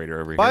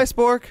refrigerator over Bye, here.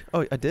 Spork.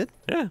 Oh, I did?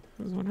 Yeah,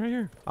 there's one right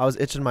here. I was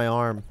itching my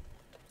arm.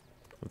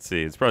 Let's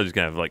see. It's probably just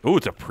gonna have like, oh,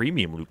 it's a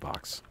premium loot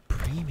box.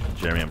 Premium.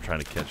 Jeremy, I'm trying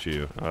to catch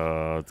you.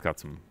 It's got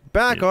some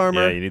Back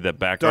armor. Yeah, you need that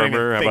back Don't even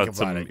armor. How think about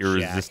some about it, Jack.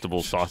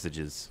 irresistible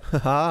sausages?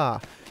 Haha.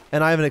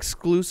 And I have an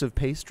exclusive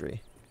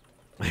pastry.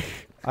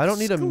 I don't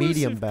need a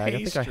medium Exclusive bag. I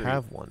think I pastry.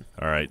 have one.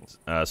 All right,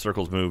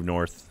 circles move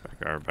north.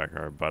 Back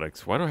armor,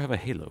 buttocks. Why do I have a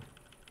halo?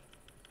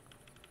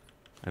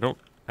 I don't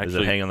Does it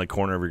actually. hang on the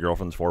corner of your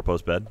girlfriend's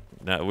four-post bed?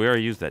 No, we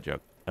already used that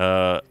joke.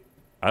 I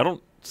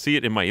don't see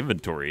it in my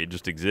inventory. It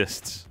just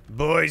exists.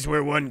 Boys,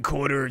 we're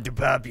 1/4 of the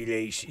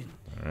population.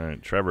 All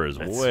right, Trevor is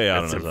That's, way out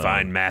on that's his some own.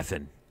 fine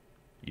mathing.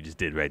 You just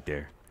did right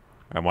there.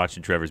 I'm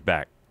watching Trevor's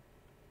back.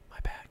 My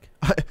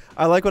bag.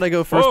 I like when I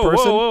go first Whoa,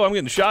 person. whoa, whoa! I'm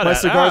getting shot My at.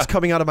 cigar's Ah!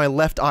 coming out of my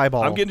left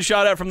eyeball. I'm getting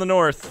shot at from the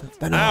north.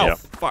 The Ow!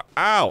 north. Fuck!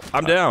 Ow!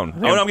 I'm down. Oh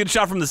no! I'm getting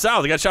shot from the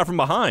south. I got shot from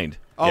behind.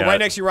 Oh, Yeah. right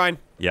next to you, Ryan.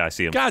 Yeah, I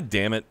see him. God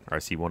damn it! I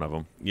see one of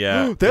them.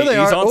 Yeah. There they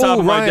He's are. on top Oh,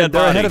 of my Ryan, dead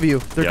they're body. ahead of you.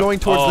 They're Yep. going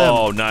towards them.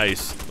 Oh,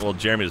 nice. Well,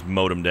 Jeremy just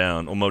mowed him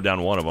down. Well, mowed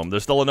down one of them.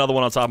 There's still another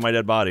one on top of my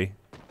dead body.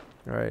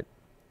 All right.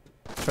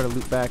 Try to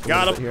loot back a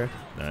Got little him. bit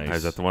here. Nice.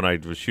 Is that the one I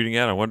was shooting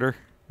at? I wonder.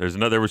 There's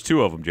another. There was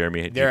two of them,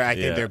 Jeremy. I Yeah.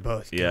 think they're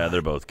both. Yeah, gone.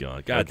 they're both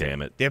gone. God Okay.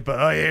 damn it. They're both.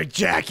 Oh, yeah,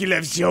 Jack, you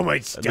left so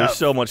much stuff. There's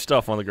so much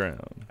stuff on the ground.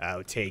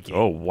 I'll take it.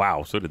 Oh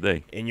wow, so did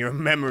they. In your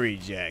memory,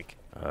 Jack.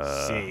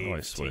 I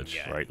switch.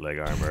 Yeah. Right leg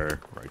armor,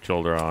 right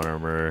shoulder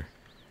armor.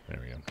 There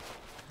we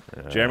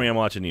go. Jeremy, I'm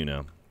watching you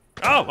now.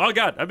 Oh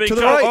God, I'm being To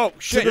the shot. right. Oh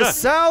shit. To the Yeah.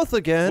 south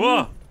again.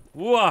 Whoa,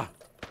 whoa.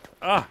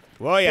 Ah,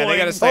 Well, yeah, they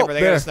got a Boing. sniper. Oh, they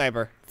got a there.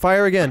 sniper.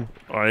 Fire again.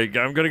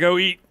 I'm gonna go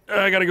eat.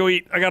 I gotta go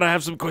eat. I gotta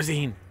have some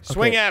cuisine.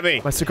 Swing Okay. at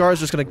me. My cigar is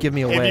just going to give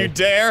me If away. you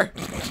dare.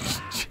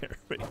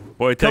 Jeremy.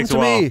 Boy, it Come takes to a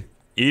while. me.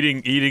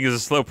 Eating is a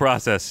slow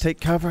process.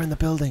 Take cover in the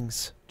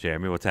buildings.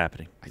 Jeremy, what's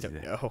happening? I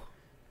don't know.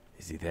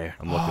 Is he there?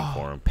 I'm looking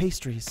for him.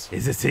 Pastries.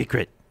 Is it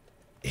secret?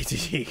 It's a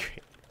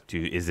secret.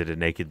 Is it a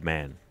naked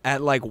man?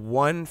 At like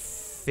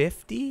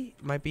 150,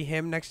 might be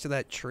him next to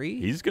that tree.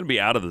 He's gonna be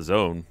out of the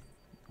zone,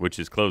 which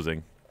is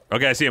closing.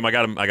 Okay, I see him. I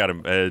got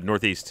him.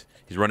 Northeast.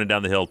 He's running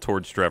down the hill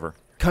towards Trevor.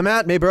 Come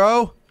at me,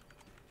 bro.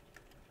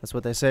 That's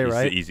what they say, He's,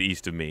 right? he's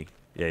east of me.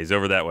 Yeah, he's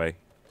over that way.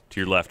 To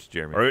your left,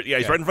 Jeremy. All right, yeah,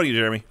 he's right in front of you,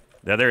 Jeremy.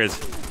 Yeah, there is.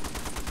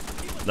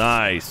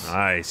 Nice.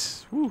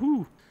 Nice.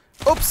 Woohoo.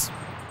 Oops.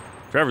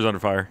 Trevor's under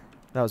fire.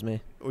 That was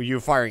me. Oh, you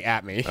were firing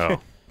at me.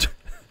 Oh.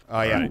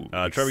 Oh, yeah.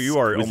 Ooh, Trevor, you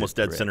are exquisite almost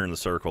dead bread. center in the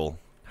circle.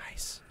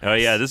 Nice. Oh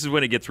yeah, this is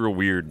when it gets real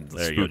weird and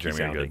There you go, spooky Jeremy.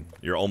 You're sounding.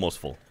 good. You're almost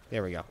full.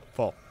 There we go.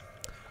 Full.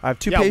 I have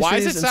two Yeah, pastries why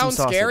does it and some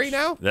sound scary sausage.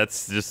 now?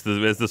 That's just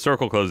as the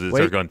circle closes, it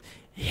Wait. starts going.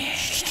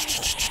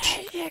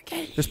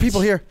 There's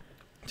people here.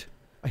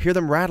 I hear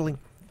them rattling.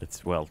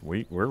 It's we're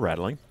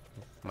rattling.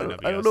 I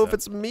don't know if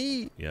it's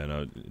me. Yeah,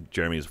 no,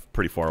 Jeremy is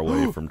pretty far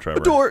away from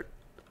Trevor. A door.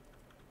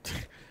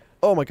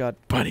 Oh my god.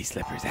 Bunny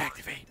slippers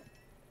activate.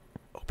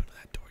 Open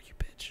that door, you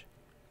bitch.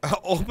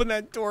 Open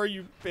that door,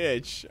 you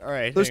bitch. All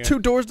right. There's hang two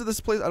doors to this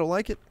place. I don't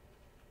like it.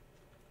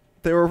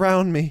 They were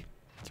around me.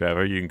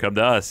 Trevor, you can come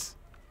to us.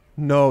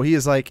 No,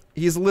 he's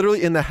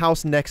literally in the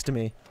house next to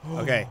me.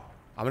 on. Okay.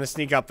 I'm going to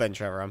sneak up then,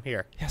 Trevor. I'm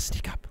here. Yeah,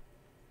 sneak up.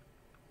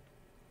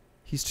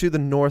 He's to the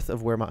north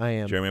of where I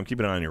am. Jeremy, I'm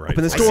keeping an eye on your right.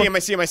 Open this I door. see him. I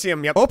see him. I see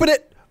him. Yep. Open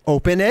it.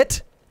 Open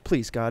it.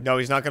 Please, God. No,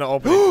 he's not going to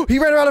open it. He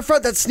ran around in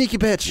front, that sneaky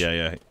bitch. Yeah,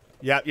 yeah.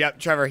 Yep, yep.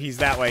 Trevor, he's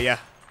that way. Yeah.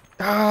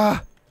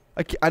 Ah.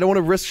 I don't want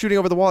to risk shooting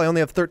over the wall. I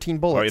only have 13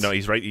 bullets. Oh, you know,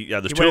 he's right.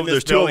 Yeah, there's He two. went in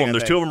There's this two of building, them. I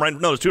There's think. two of them right.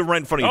 No, there's two of them right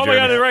in front of you, Oh my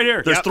Jeremy. God, they're right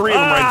here. There's Yep. three of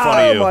them right in front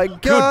of Oh you. my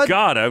Good God.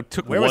 God, I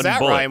took Where one was that,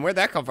 bullet. Ryan? Where'd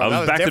that come from? I was that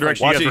was back the different.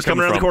 direction Watch you it. guys He's were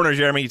coming around the from. corner,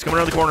 Jeremy. He's coming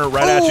around the corner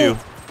right at you.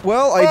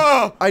 Well,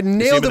 Oh! I nailed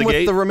him him at the with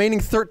gate? the remaining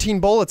 13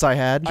 bullets I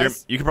had Jeremy,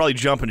 you could probably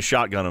jump and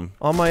shotgun him.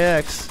 on my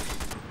X.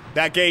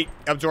 That gate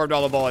absorbed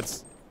all the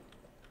bullets.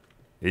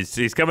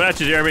 He's coming at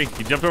you, Jeremy.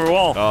 He jumped over a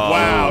wall. Oh.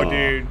 Wow,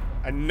 dude.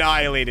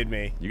 Annihilated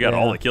me. You got Yeah.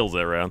 all the kills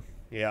that round.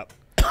 Yep.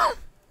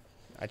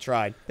 I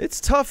tried.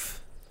 It's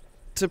tough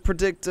to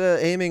predict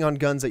aiming on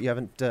guns that you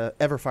haven't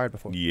ever fired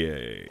before.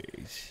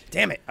 Yes.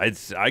 Damn it.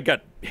 I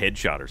got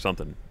headshot or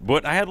something,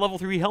 but I had level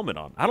 3 helmet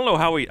on. I don't know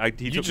how he You took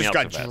me just out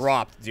got so fast.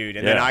 dropped, dude,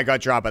 and then Yeah. I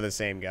got dropped by the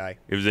same guy.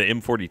 It was an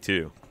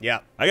M42.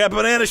 Yep. I got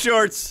banana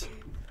shorts.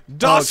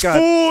 Das God.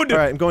 food! All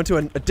right, I'm going to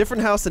a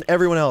different house than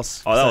everyone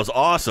else. Oh, that was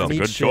awesome. Neat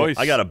Good shit. choice.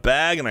 I got a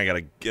bag and I got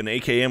an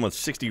AKM with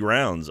 60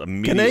 rounds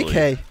immediately.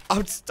 An AK.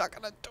 I'm stuck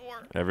on a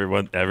door.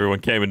 Everyone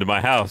came into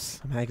my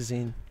house. A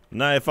magazine.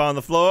 Knife on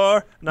the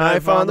floor.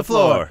 Knife on the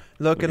floor.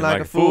 Looking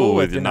like a fool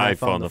with your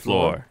knife on the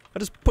floor. I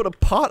just put a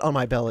pot on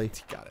my belly.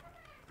 Got it.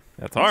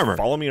 That's armor.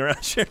 Follow me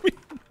around, Jeremy.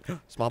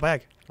 Small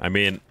bag. I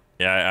mean,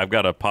 yeah, I've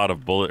got a pot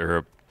of bullet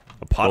or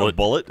A pot of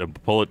bullet. a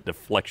bullet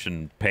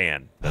deflection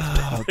pan.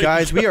 Oh,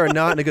 guys, we are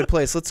not in a good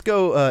place. Let's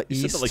go You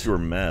said east. that like you were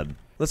mad.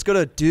 Let's go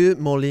to Deux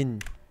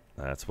Moulins.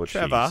 That's what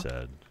Trevor. she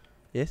said.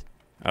 Yes?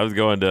 I was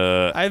going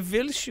to I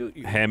will shoot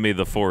you. hand me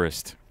the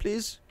forest.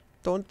 Please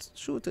don't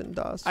shoot in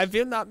dust. I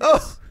will not miss.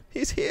 Oh,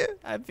 he's here.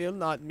 I will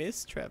not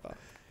miss, Trevor.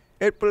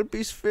 It will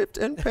be swift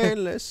and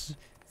painless.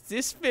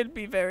 This will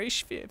be very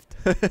swift.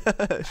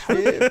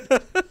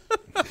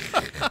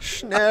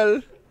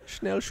 Schnell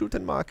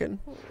shooten machen.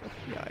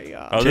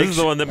 Yeah. Oh, this is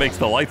the one that makes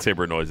the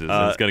lightsaber noises.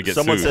 And it's gonna get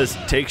someone sued. says,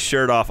 "Take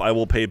shirt off. I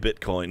will pay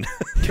Bitcoin."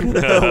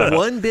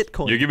 1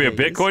 Bitcoin. You give me a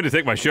please. Bitcoin to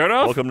take my shirt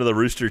off? Welcome to the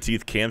Rooster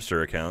Teeth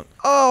Camster account.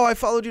 Oh, I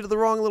followed you to the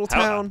wrong little How-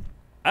 town.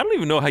 I don't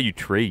even know how you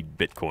trade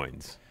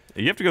Bitcoins.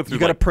 You have to go through. You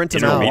gotta like, print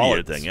 'em out. intermediates,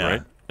 Wallet thing, yeah.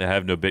 right? I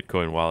have no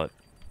Bitcoin wallet.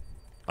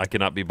 I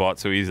cannot be bought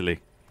so easily.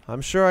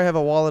 I'm sure I have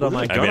a wallet on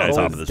There's my a gun on old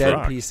top of this dead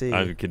rock. PC.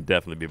 I can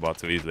definitely be bought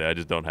so easily. I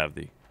just don't have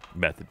the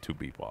method to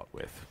be bought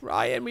with.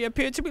 Ryan, we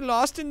appear to be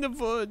lost in the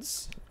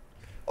woods.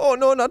 Oh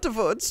no, not the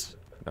woods.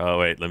 Oh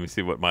wait, let me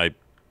see what my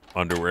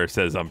underwear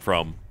says I'm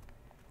from.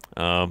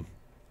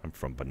 I'm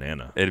from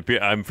Banana.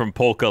 I'm from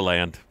Polka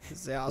Land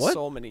There are What?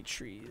 so many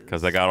trees.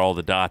 because I got all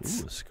the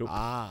dots. Ooh, scope.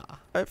 Ah,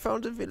 I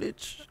found a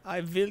village. I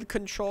will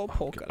control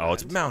Polka. Oh,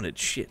 it's Land. mounted.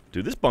 Shit.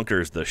 Dude, this bunker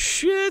is the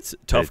shit.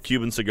 Tough It's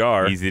Cuban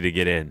cigar. Easy to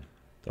get in.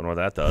 Don't know what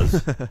that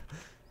does.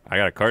 I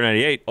got a car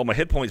 98. Oh, my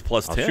hit points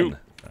plus I'll 10. shoot.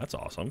 That's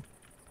awesome.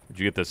 Did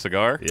you get the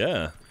cigar?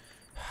 Yeah.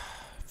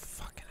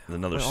 And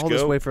another Went all this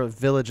scope. way for a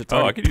village. It's Oh,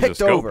 I already could use a picked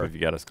scope over. if you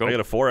got a scope. I got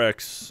a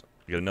 4X.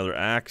 I got another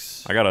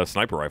axe. I got a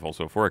sniper rifle,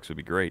 so 4X would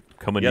be great.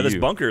 Coming Yeah, to this you.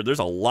 bunker, there's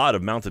a lot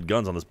of mounted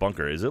guns on this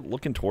bunker. Is it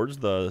looking towards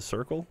the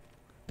circle?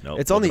 No,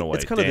 It's on the. away.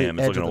 It's kind of Damn,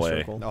 the it's edge of looking the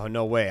away. circle. Oh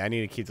no way! I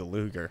need to keep the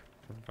Luger.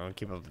 I don't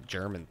keep up the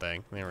German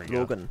thing. There we go.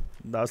 Logan.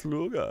 Das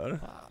Luger.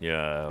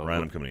 Yeah.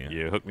 Ryan, I'm coming in.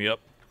 You hook me up.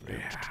 Yeah.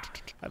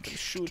 I will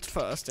shoot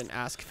first and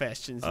ask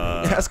questions.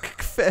 Ask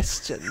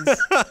questions.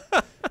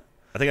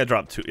 I think I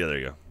dropped 2. Yeah, there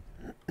you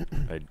go.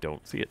 I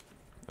don't see it.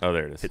 Oh,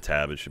 there it is. Hit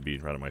tab. It should be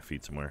right at my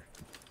feet somewhere.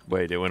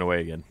 Wait, it went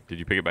away again. Did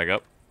you pick it back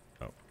up?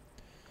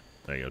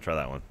 There you go. Try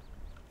that one.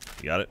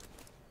 You got it?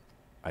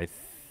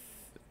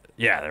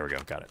 Yeah, there we go.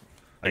 Got it.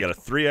 I got a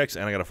 3X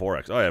and I got a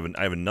 4X. Oh, I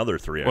have another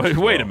 3X. as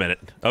Wait a well. minute.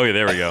 Okay,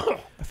 there we go.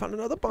 I found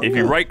another bunker. If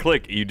you right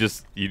click, you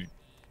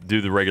do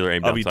the regular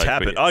aim down Oh, you sight, tap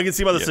but it. Oh, I can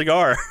see by the yeah.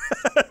 cigar.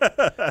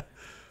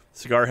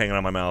 Cigar hanging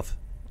on my mouth.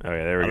 Okay,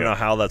 there I we don't go. know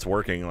how that's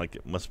working. Like,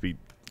 it must be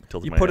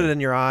tilted You my put head. it in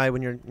your eye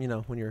when you're,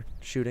 when you're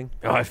shooting.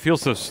 Oh, I feel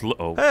so slow.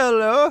 Oh,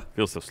 Hello.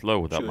 feel so slow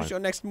without my Choose your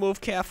next move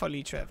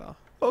carefully, Trevor.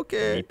 knee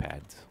Okay.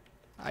 pads.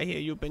 I hear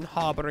you've been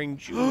harboring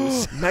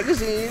Jews.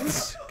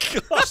 Magazines.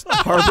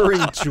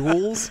 Harboring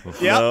jewels.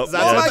 Nope, That's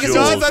Oh, what magazines.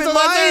 John, that's what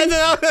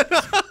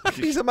I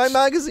These are my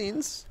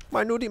magazines.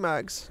 My nudie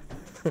mags.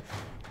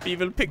 We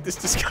will pick this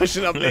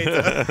discussion up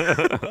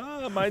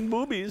later. Mine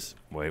boobies.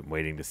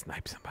 Waiting to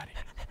snipe somebody.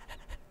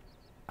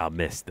 I'll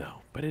miss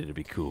though, but it'll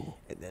be cool.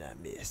 And then I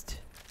missed.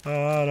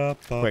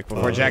 Quick,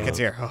 before Jack gets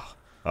here. Oh,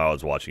 Oh, I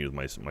was watching you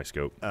with my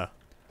scope. I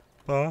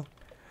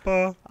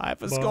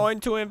was going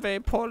to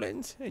invade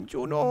Poland, and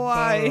you know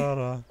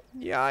why?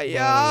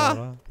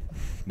 Yeah.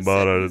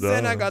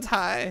 Then I got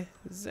high.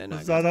 Then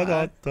I got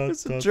high.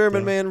 There's a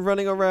German man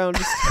running around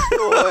just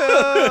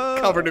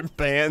Covered in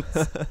bands.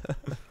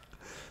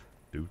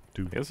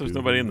 I guess there's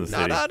nobody in the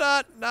city.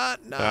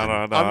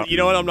 You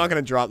know what? I'm not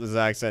gonna drop this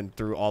accent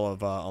through all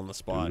of on the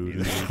spot.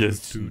 Either.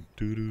 Just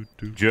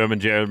German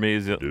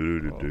Jeremy's attacking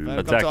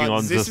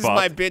on the This is spot.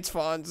 my bits for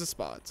on the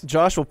spot.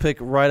 Josh will pick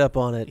right up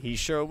on it. He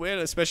sure will,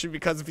 especially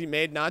because if he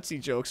made Nazi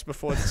jokes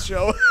before the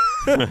show.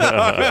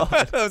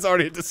 That was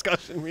already a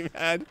discussion we've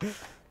had.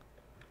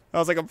 I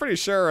was like, I'm pretty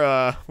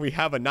sure we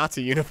have a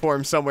Nazi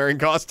uniform somewhere in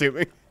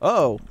costuming.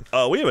 Oh.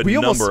 We have a We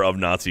almost- number of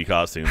Nazi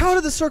costumes. How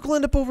did the circle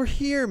end up over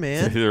here,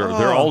 man? They're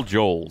Oh. all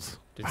Joels.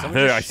 Did someone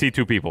There, just I see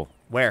 2 people.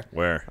 Where?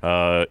 Where?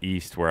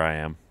 East where I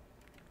am.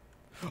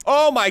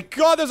 Oh my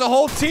God! There's a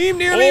whole team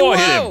near me. Oh, I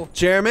hit Whoa!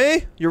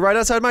 Jeremy, you're right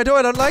outside my door.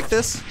 I don't like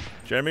this.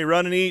 Jeremy,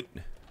 run and eat.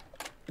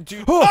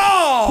 Dude.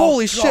 Oh,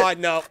 holy shit. God,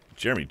 no.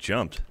 Jeremy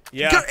jumped.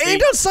 Yeah. Got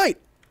aimed on sight.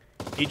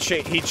 He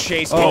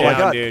chased Oh me my down,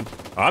 God. dude.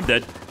 I'm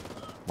dead.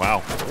 Wow.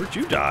 Where'd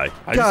you die?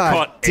 I God just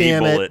caught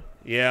damn a it. bullet.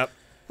 Yep.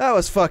 That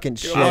was fucking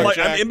shit. I'm I'm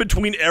Jack. in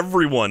between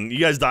everyone. You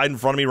guys died in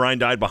front of me. Ryan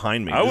died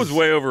behind me. I was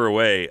way over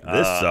away.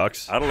 This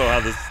sucks. I don't know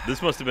how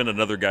this must have been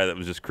another guy that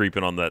was just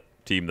creeping on that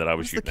team that I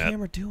was What's the shooting at.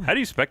 camera doing? How do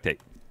you spectate?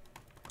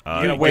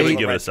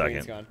 Give it a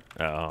second.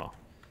 Oh.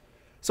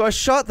 So I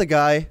shot the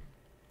guy,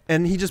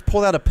 and he just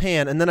pulled out a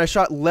pan, and then I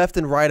shot left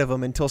and right of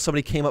him until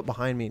somebody came up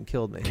behind me and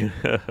killed me.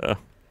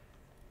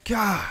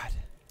 God.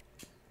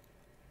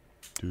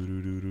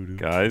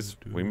 Guys,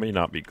 we may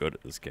not be good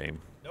at this game.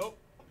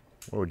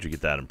 Where would you get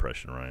that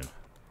impression, Ryan?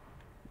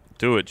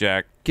 Do it,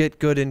 Jack. Get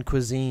good in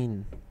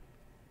cuisine.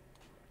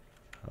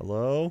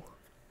 Hello?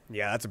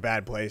 Yeah, that's a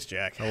bad place,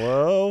 Jack.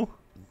 Hello?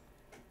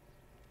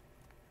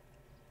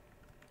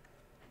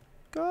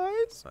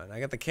 Guys? Fine, I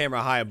got the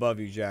camera high above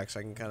you, Jack, so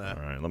I can kind All of.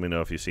 right, let me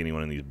know if you see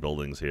anyone in these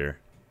buildings here.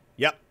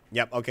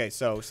 Yep. Okay,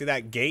 so see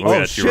that gate? Oh, Oh,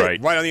 that's shit. you're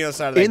right. Right on the other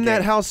side of that In gate.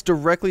 that house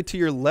directly to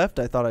your left,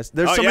 I thought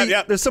there's Oh, somebody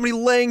yeah. there's somebody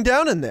laying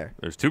down in there.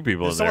 There's 2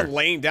 people There's in there. someone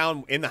laying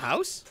down in the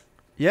house?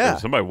 Yeah.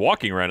 There's somebody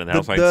walking around in the The,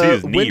 house. I can see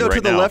his knee window right to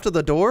the now. left of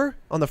the door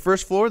on the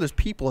first floor, there's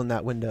people in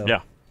that window.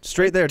 Yeah.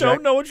 Straight there,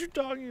 Jack. know what you're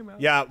talking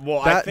about. Yeah,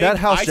 well, That- I think that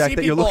house, I Jack, see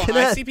that you're people, looking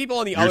I at. see people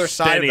on the You're other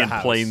side of standing the in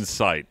house. plain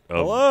sight. Of,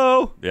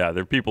 Hello? Yeah,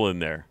 there are people in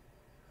there.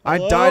 I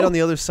died on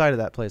the other side of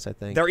that place, I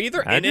think. They're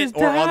either I in it just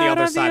or on the died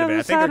other side of it.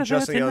 I think they're of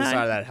just it on the other tonight.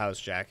 side of that house,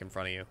 Jack, in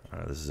front of you.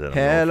 This is it. I'm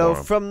Hello going for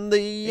 'em. from the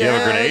You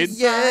have a grenade?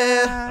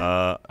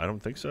 Yeah. I don't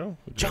think so.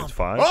 Jump. It's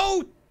 5.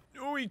 Oh!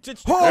 Oh, he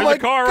just... Oh There's my a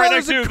car God, right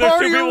there's next to you. a There's car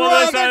two to your people on right.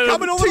 that side. They're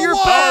coming over To your the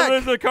wall. back.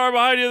 There's a car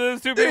behind you.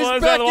 There's two people He's on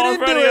that side of the wall in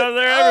backing front of into you. it.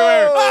 They're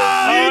everywhere. Oh,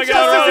 my just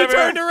God, as run he over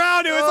here. turned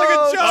around, it was like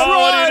a jump. Oh,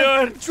 what are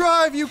you doing?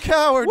 Drive, you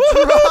coward!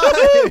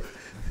 Drive!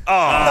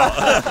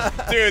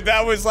 Dude,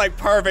 that was like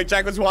perfect.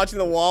 Jack was watching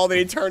the wall, then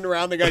he turned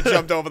around, the guy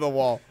jumped over the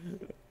wall.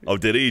 Oh,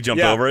 did he? He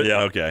jumped Yeah. over it?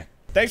 Yeah. Okay.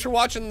 Thanks for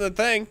watching the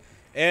thing.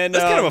 And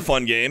That's kind of a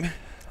fun game.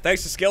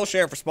 thanks to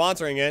Skillshare for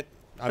sponsoring it.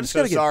 I'm just so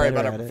gotta get sorry better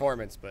about our at it.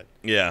 performance, but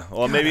Yeah.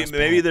 Well, maybe that's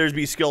there's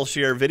be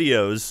Skillshare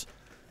videos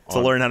to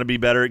learn how to be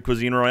better at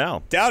Cuisine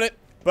Royale. doubt it.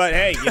 But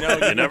hey, you know, you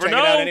can never check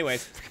know. it out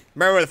anyways.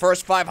 Remember, the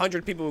first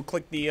 500 people who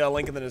click the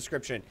link in the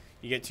description,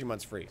 you get 2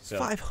 months free. So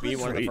 500? be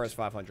one of the Sweet. first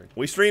 500.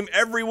 We stream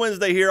every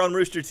Wednesday here on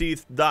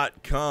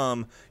roosterteeth.com.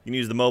 You can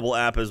use the mobile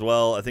app as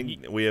well. I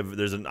think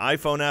there's an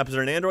iPhone app. Is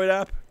there an Android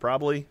app?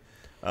 Probably.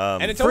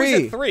 And it's always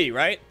Free. at 3,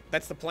 right?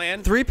 That's the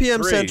plan. 3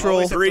 p.m. Central.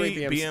 Always at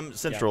 3 p.m.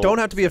 Central. Don't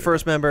have to be a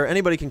first member.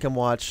 Anybody can come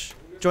watch.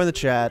 Join the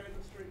chat.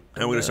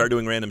 And we're gonna start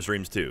doing random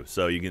streams too,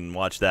 so you can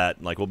watch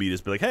that. Like we'll be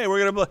just be like, hey,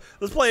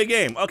 let's play a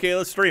game. Okay,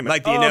 let's stream it.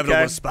 Like the Oh, inevitable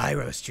okay.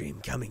 Spyro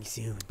stream coming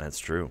soon. That's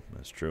true.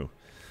 That's true.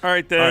 All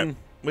right, All then. right.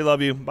 We love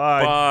you.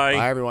 Bye. Bye.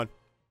 Bye, everyone.